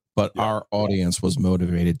 but our audience was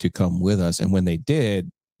motivated to come with us. And when they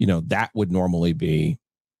did, that would normally be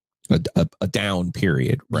a down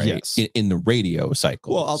period, right? Yes. In the radio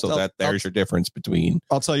cycle. Well, there's your difference between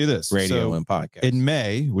I'll tell you this radio and podcast. In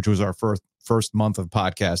May, which was our first month of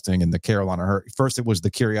podcasting in the Carolina Hurricane. First, it was the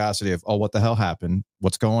curiosity of, what the hell happened?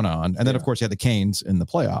 What's going on? And then, of course, you had the Canes in the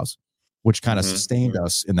playoffs, which kind of sustained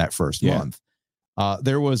us in that first month.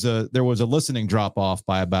 There was a listening drop off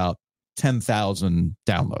by about 10,000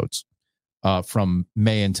 downloads from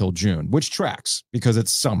May until June, which tracks because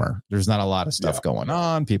it's summer. There's not a lot of stuff going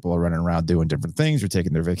on. People are running around doing different things or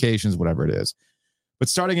taking their vacations, whatever it is. But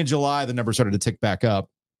starting in July, the number started to tick back up.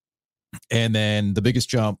 And then the biggest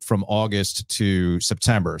jump from August to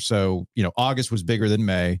September. So, August was bigger than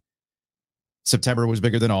May. September was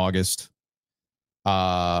bigger than August.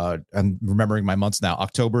 I'm remembering my months now.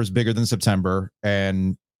 October is bigger than September.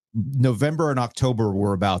 And November and October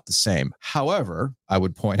were about the same. However, I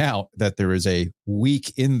would point out that there is a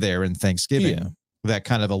week in there in Thanksgiving that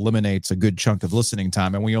kind of eliminates a good chunk of listening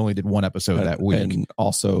time. And we only did one episode that week. And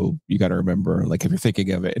also, you got to remember, like if you're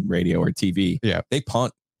thinking of it in radio or TV, they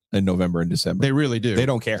punt in November and December. They really do. They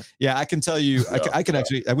don't care. Yeah, I can tell you. I can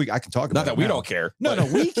actually. I can talk about. Not that we don't care. No,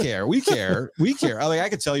 we care. We care. We care. I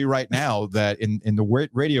can tell you right now that in the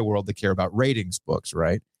radio world, they care about ratings books,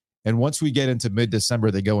 right? And once we get into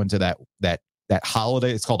mid-December, they go into that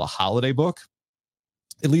holiday. It's called a holiday book.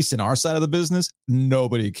 At least in our side of the business,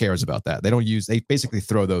 nobody cares about that. They basically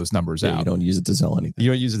throw those numbers out. You don't use it to sell anything.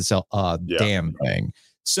 You don't use it to sell a damn thing.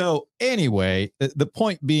 So anyway, the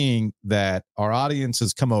point being that our audience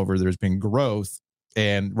has come over. There's been growth.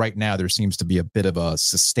 And right now there seems to be a bit of a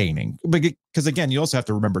sustaining. Because again, you also have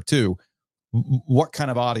to remember too, what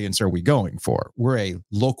kind of audience are we going for? We're a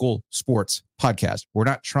local sports podcast. We're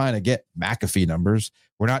not trying to get McAfee numbers.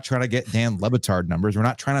 We're not trying to get Dan Le Batard numbers. We're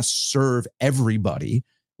not trying to serve everybody.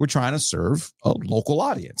 We're trying to serve a local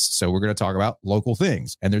audience. So we're going to talk about local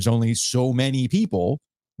things. And there's only so many people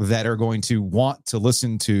that are going to want to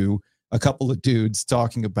listen to a couple of dudes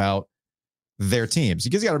talking about their teams.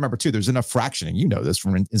 Because you got to remember too, there's enough fractioning. You know this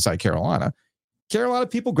from inside Carolina. Carolina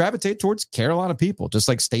people gravitate towards Carolina people, just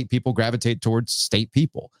like state people gravitate towards state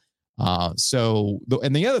people. And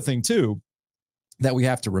the other thing too that we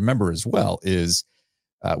have to remember as well is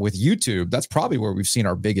with YouTube, that's probably where we've seen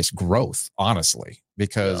our biggest growth, honestly,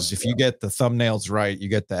 because if you get the thumbnails right, you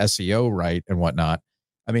get the SEO right and whatnot.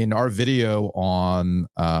 I mean, our video on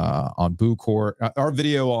Boo Court, our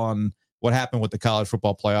video on what happened with the college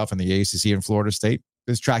football playoff and the ACC in Florida State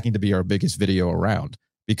is tracking to be our biggest video around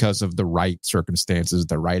because of the right circumstances,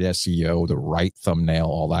 the right SEO, the right thumbnail,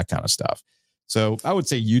 all that kind of stuff. So I would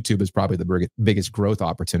say YouTube is probably the biggest growth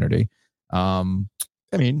opportunity. I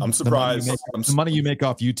mean, I'm surprised the money you make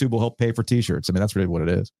off YouTube will help pay for t-shirts. I mean, that's really what it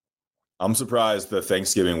is. I'm surprised the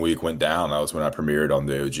Thanksgiving week went down. That was when I premiered on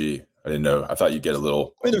the OG. I didn't know. I thought you'd get a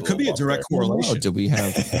little. I mean, there could be a direct correlation. Did we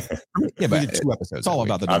have? Yeah, but 2 episodes. It's all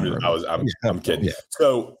about the number. I'm kidding. Yeah.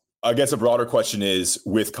 So I guess a broader question is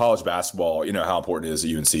with college basketball, you know, how important it is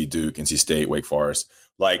at UNC, Duke, NC State, Wake Forest.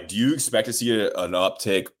 Like, do you expect to see an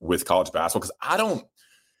uptick with college basketball? Because I don't,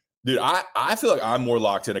 dude, I feel like I'm more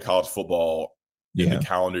locked into college football in the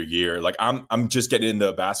calendar year. Like I'm just getting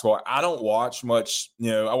into basketball. I don't watch much, you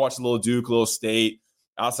know, I watch a little Duke, a little State.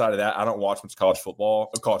 Outside of that, I don't watch much college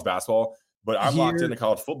basketball, but I'm locked into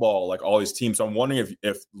college football, like all these teams. So I'm wondering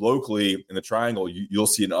if locally in the Triangle, you'll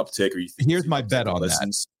see an uptick, or you think here's my bet on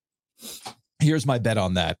that. Here's my bet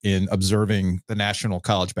on that in observing the national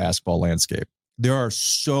college basketball landscape. There are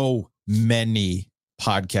so many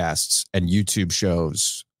podcasts and YouTube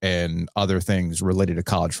shows and other things related to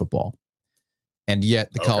college football. And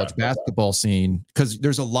yet the college basketball scene, because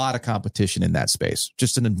there's a lot of competition in that space,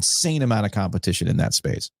 just an insane amount of competition in that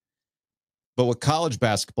space. But with college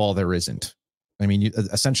basketball, there isn't. I mean,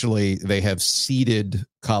 essentially, they have ceded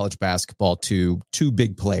college basketball to 2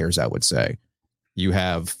 big players, I would say. You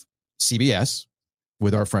have CBS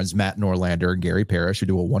with our friends Matt Norlander and Gary Parrish, who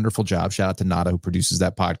do a wonderful job. Shout out to Nada, who produces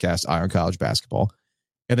that podcast, Eye on College Basketball.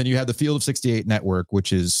 And then you have the Field of 68 Network,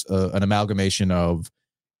 which is an amalgamation of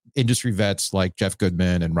industry vets like Jeff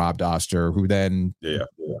Goodman and Rob Doster, who then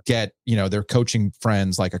get, you know, their coaching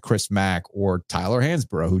friends like a Chris Mack or Tyler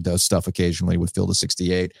Hansborough, who does stuff occasionally with Field of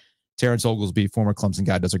 68. Terrence Oglesby, former Clemson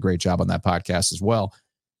guy, does a great job on that podcast as well.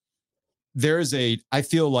 I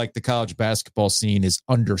feel like the college basketball scene is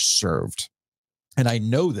underserved. And I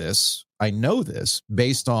know this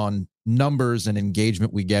based on numbers and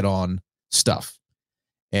engagement we get on stuff.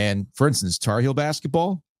 And for instance, Tar Heel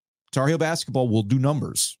basketball will do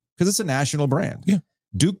numbers because it's a national brand. Yeah.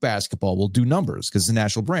 Duke basketball will do numbers because it's a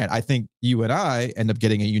national brand. I think you and I end up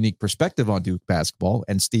getting a unique perspective on Duke basketball,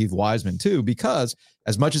 and Steve Wiseman too, because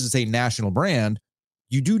as much as it's a national brand,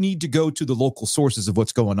 you do need to go to the local sources of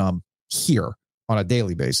what's going on here on a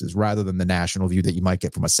daily basis rather than the national view that you might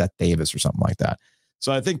get from a Seth Davis or something like that.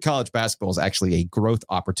 So I think college basketball is actually a growth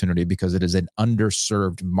opportunity because it is an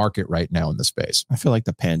underserved market right now in the space. I feel like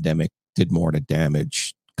the pandemic did more to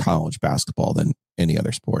damage college basketball than any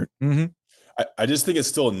other sport. Mm-hmm. I just think it's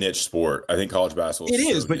still a niche sport. I think college basketball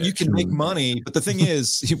is but niche. You can make money. But the thing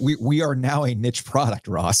is, we are now a niche product,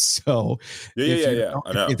 Ross. So yeah.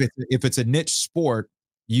 I know. If it's a niche sport,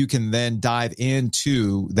 you can then dive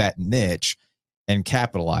into that niche and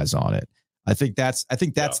capitalize on it. I think that's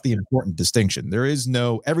the important distinction. There is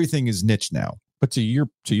everything is niche now. But to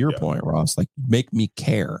your point, Ross, like make me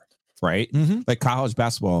care, right? Mm-hmm. Like college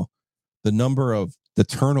basketball, the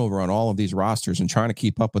turnover on all of these rosters and trying to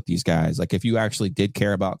keep up with these guys. Like if you actually did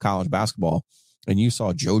care about college basketball and you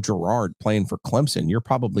saw Joe Girard playing for Clemson, you're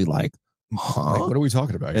probably like, huh? Like, what are we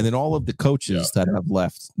talking about? And then all of the coaches that have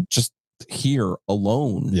left just here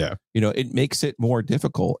alone, it makes it more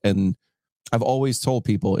difficult. And I've always told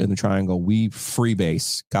people in the Triangle, we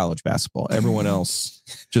freebase college basketball. Everyone else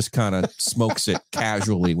just kind of smokes it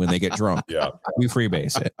casually when they get drunk. Yeah. We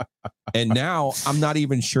freebase it. And now I'm not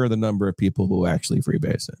even sure the number of people who actually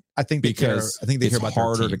freebase it. I think they care about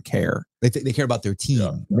harder to care. They care about their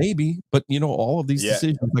team. Maybe, but all of these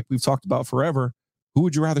decisions, like we've talked about forever, Who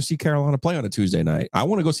would you rather see Carolina play on a Tuesday night? I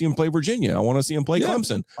want to go see him play Virginia. I want to see him play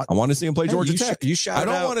Clemson. I want to see him play Georgia Tech. I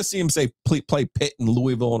don't want to see him play Pitt and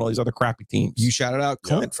Louisville and all these other crappy teams. You shouted out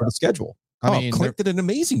Clint for the schedule. I mean, Clint did an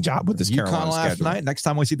amazing job with this Carolina UConn last schedule. night. Next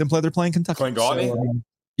time we see them play, they're playing Kentucky. Clint Gaudry?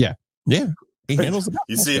 Yeah. He handles the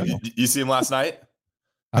You see him last night?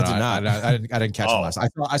 I did not. I didn't catch him last night.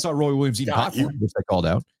 I saw Roy Williams eating popcorn, which they called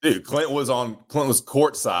out. Dude, Clint was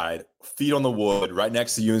courtside, feet on the wood, right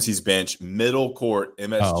next to UNC's bench, middle court,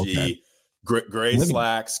 MSG, gray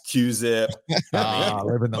slacks, Q-zip,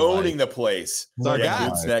 owning the place.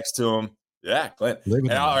 Boots next to him. Yeah, Clint.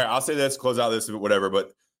 And I'll say this, close out this, whatever,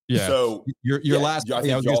 but yeah. So your last,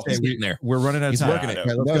 we're running out of time. Working it.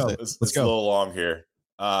 Okay, let's go. It's a little long here.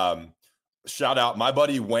 Shout out my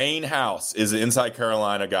buddy Wayne House is an Inside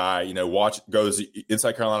Carolina guy. Goes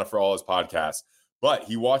Inside Carolina for all his podcasts, but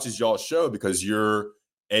he watches y'all's show because you're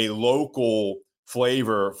a local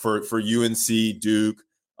flavor for UNC, Duke,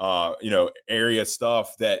 area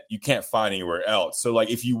stuff that you can't find anywhere else. So like,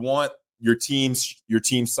 if you want your team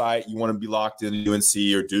site, you want to be locked in UNC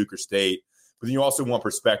or Duke or State, but then you also want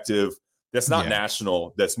perspective that's not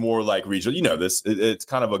national, that's more like regional. It's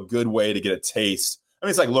kind of a good way to get a taste. I mean,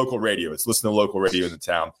 it's like local radio. It's listening to local radio in the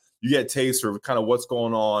town. You get a taste for kind of what's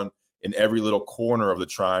going on in every little corner of the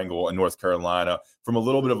triangle in North Carolina from a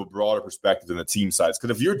little bit of a broader perspective than the team sides.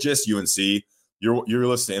 Because if you're just UNC, you're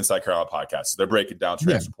listening to Inside Carolina podcasts. They're breaking down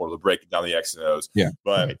transfer portal, they're breaking down the X and O's. Yeah,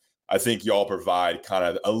 but I think y'all provide kind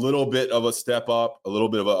of a little bit of a step up, a little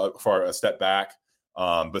bit of a step back,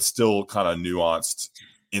 but still kind of nuanced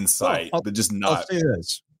insight. But just not.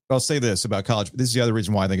 I'll say this about college. This is the other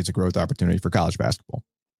reason why I think it's a growth opportunity for college basketball.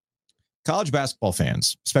 College basketball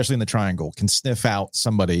fans, especially in the triangle, can sniff out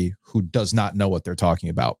somebody who does not know what they're talking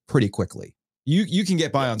about pretty quickly. You can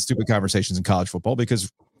get by on stupid conversations in college football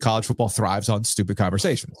because college football thrives on stupid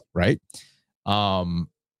conversations, right?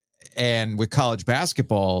 And with college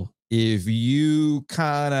basketball, if you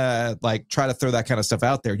kind of like try to throw that kind of stuff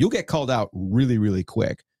out there, you'll get called out really, really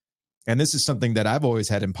quick. And this is something that I've always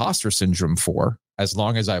had imposter syndrome for as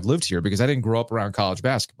long as I've lived here because I didn't grow up around college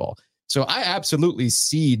basketball. So I absolutely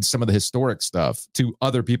cede some of the historic stuff to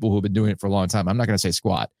other people who have been doing it for a long time. I'm not going to say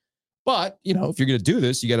squat, but if you're going to do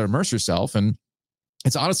this, you got to immerse yourself. And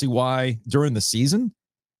it's honestly why during the season,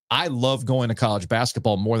 I love going to college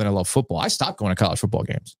basketball more than I love football. I stopped going to college football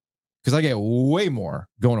games because I get way more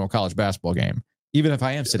going to a college basketball game, even if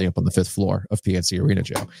I am sitting up on the 5th floor of PNC Arena,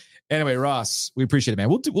 Joe. Anyway, Ross, we appreciate it, man.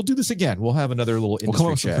 We'll do this again. We'll have another little industry come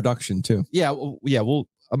up with some production too. Yeah.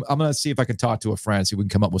 I'm going to see if I can talk to a friend, see if we can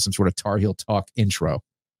come up with some sort of Tar Heel Talk intro.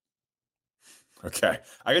 Okay.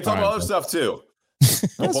 I can talk about other stuff too.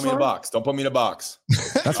 Don't put me in a box. Don't put me in a box.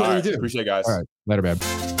 That's what we do. Appreciate it, guys. All right. Later, man.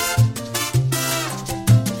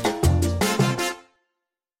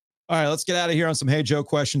 All right, let's get out of here on some Hey Joe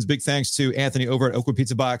questions. Big thanks to Anthony over at Oakwood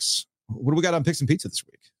Pizza Box. What do we got on Picks and Pizza this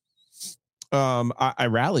week? I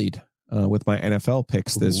rallied with my NFL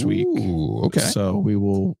picks this week. Okay. So we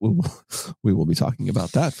will be talking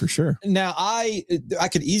about that for sure. Now, I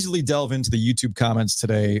could easily delve into the YouTube comments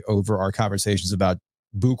today over our conversations about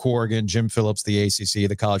Boo Corrigan, Jim Phillips, the ACC,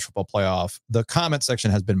 the college football playoff. The comment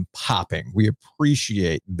section has been popping. We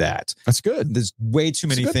appreciate that. That's good. There's way too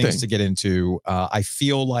many things to get into. I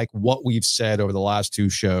feel like what we've said over the last 2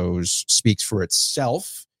 shows speaks for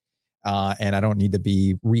itself. And I don't need to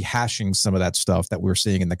be rehashing some of that stuff that we're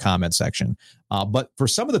seeing in the comment section. But for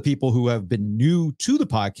some of the people who have been new to the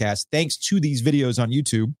podcast, thanks to these videos on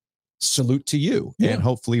YouTube, salute to you. Yeah. And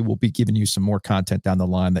hopefully we'll be giving you some more content down the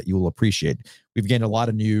line that you will appreciate. We've gained a lot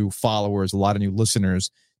of new followers, a lot of new listeners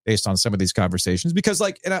based on some of these conversations because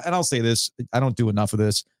and I'll say this, I don't do enough of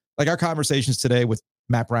this. Like our conversations today with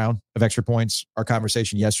Matt Brown of Extra Points, our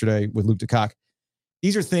conversation yesterday with Luke DeCock.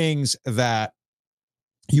 These are things that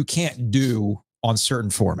you can't do on certain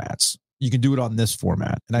formats. You can do it on this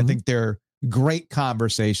format. And I think they're great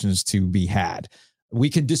conversations to be had. We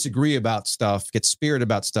can disagree about stuff, get spirited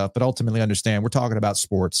about stuff, but ultimately understand we're talking about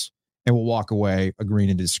sports and we'll walk away agreeing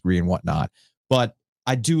to disagree and whatnot. But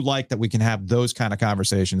I do like that we can have those kind of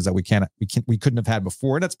conversations that we couldn't have had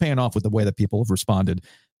before. And that's paying off with the way that people have responded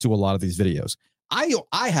to a lot of these videos.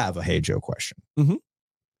 I have a Hey Joe question. Mm-hmm.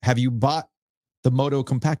 Have you bought the Moto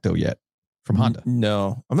Compacto yet from Honda?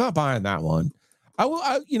 No, I'm not buying that one. I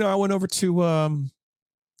went over to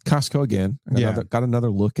Costco again. Got another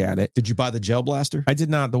look at it. Did you buy the gel blaster? I did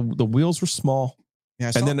not. The wheels were small.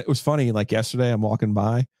 Yeah, and then it was funny. Like yesterday, I'm walking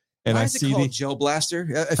by and I see the gel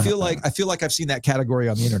blaster. I feel like I've seen that category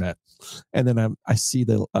on the internet. And then I see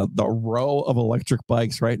the row of electric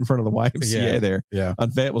bikes right in front of the YMCA there on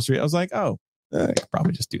Fayetteville Street. I was like, I could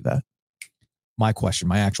probably just do that. My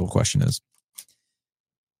actual question is,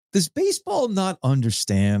 Does baseball not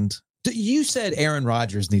understand? You said Aaron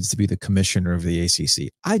Rodgers needs to be the commissioner of the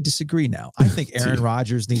ACC. I disagree now. I think Aaron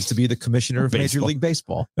Rodgers needs to be the commissioner of Major League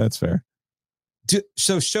Baseball. That's fair.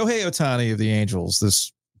 So Shohei Ohtani of the Angels,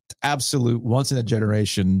 this absolute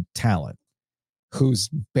once-in-a-generation talent who's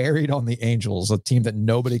buried on the Angels, a team that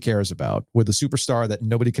nobody cares about, with a superstar that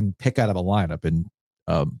nobody can pick out of a lineup, and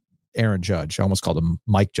Aaron Judge. I almost called him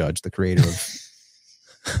Mike Judge, the creator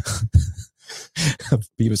of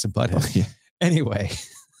Beavis and Butthead. Oh, yeah. Anyway,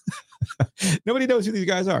 nobody knows who these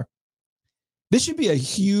guys are. This should be a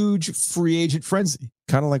huge free agent frenzy.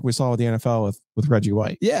 Kind of like we saw with the NFL with Reggie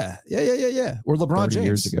White. Yeah. Or LeBron James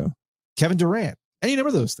years ago. Kevin Durant. Any number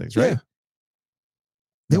of those things, right? Yeah.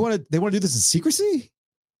 They want to do this in secrecy?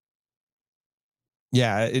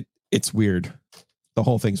 Yeah, it's weird. The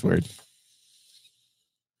whole thing's weird.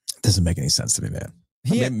 Doesn't make any sense to me, man.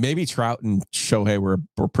 Maybe Trout and Shohei were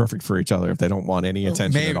perfect for each other if they don't want any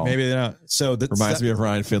attention at all. Maybe they don't. So that reminds me of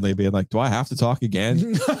Ryan Finley being like, "Do I have to talk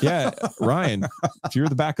again?" Yeah, Ryan, if you're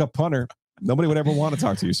the backup punter, nobody would ever want to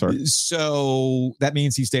talk to you, sir. So that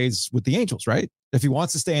means he stays with the Angels, right? If he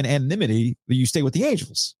wants to stay in anonymity, you stay with the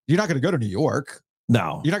Angels. You're not going to go to New York.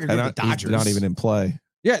 No, you're not going to go to the Dodgers. Not even in play.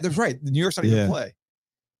 Yeah, that's right. New York's not even in play.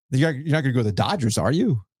 You're not going to go to the Dodgers, are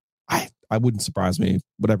you? I wouldn't surprise me.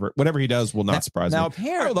 Whatever he does will not surprise me. Now,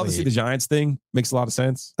 apparently, I would love to see the Giants thing. Makes a lot of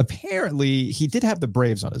sense. Apparently, he did have the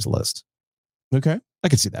Braves on his list. Okay, I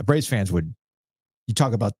could see that. Braves fans would. You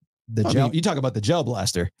talk about the gel. You talk about the gel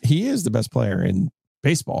blaster. He is the best player in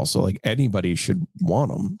baseball, so like anybody should want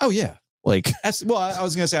him. Oh yeah. Like, I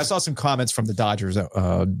was going to say, I saw some comments from the Dodgers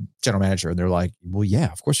general manager, and they're like, "Well,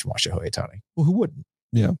 yeah, of course you want Shohei Ohtani. Well, who wouldn't?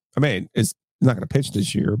 Yeah, I mean, it's not going to pitch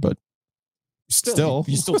this year, but still,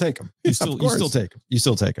 you still take him. You still take him. You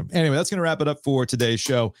still take him. Anyway, that's going to wrap it up for today's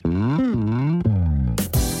show.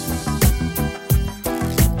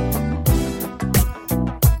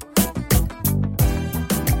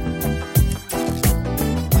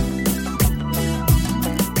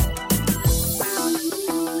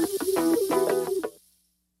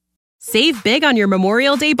 Save big on your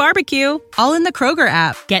Memorial Day barbecue, all in the Kroger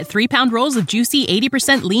app. Get 3-pound rolls of juicy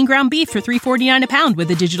 80% lean ground beef for $3.49 a pound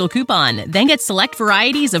with a digital coupon. Then get select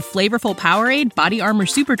varieties of flavorful Powerade, Body Armor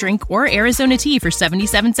Super Drink, or Arizona tea for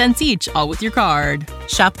 77 cents each, all with your card.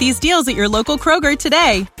 Shop these deals at your local Kroger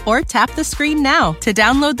today, or tap the screen now to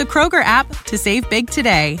download the Kroger app to save big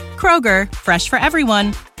today. Kroger, fresh for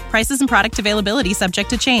everyone. Prices and product availability subject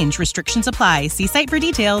to change. Restrictions apply. See site for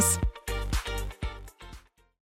details.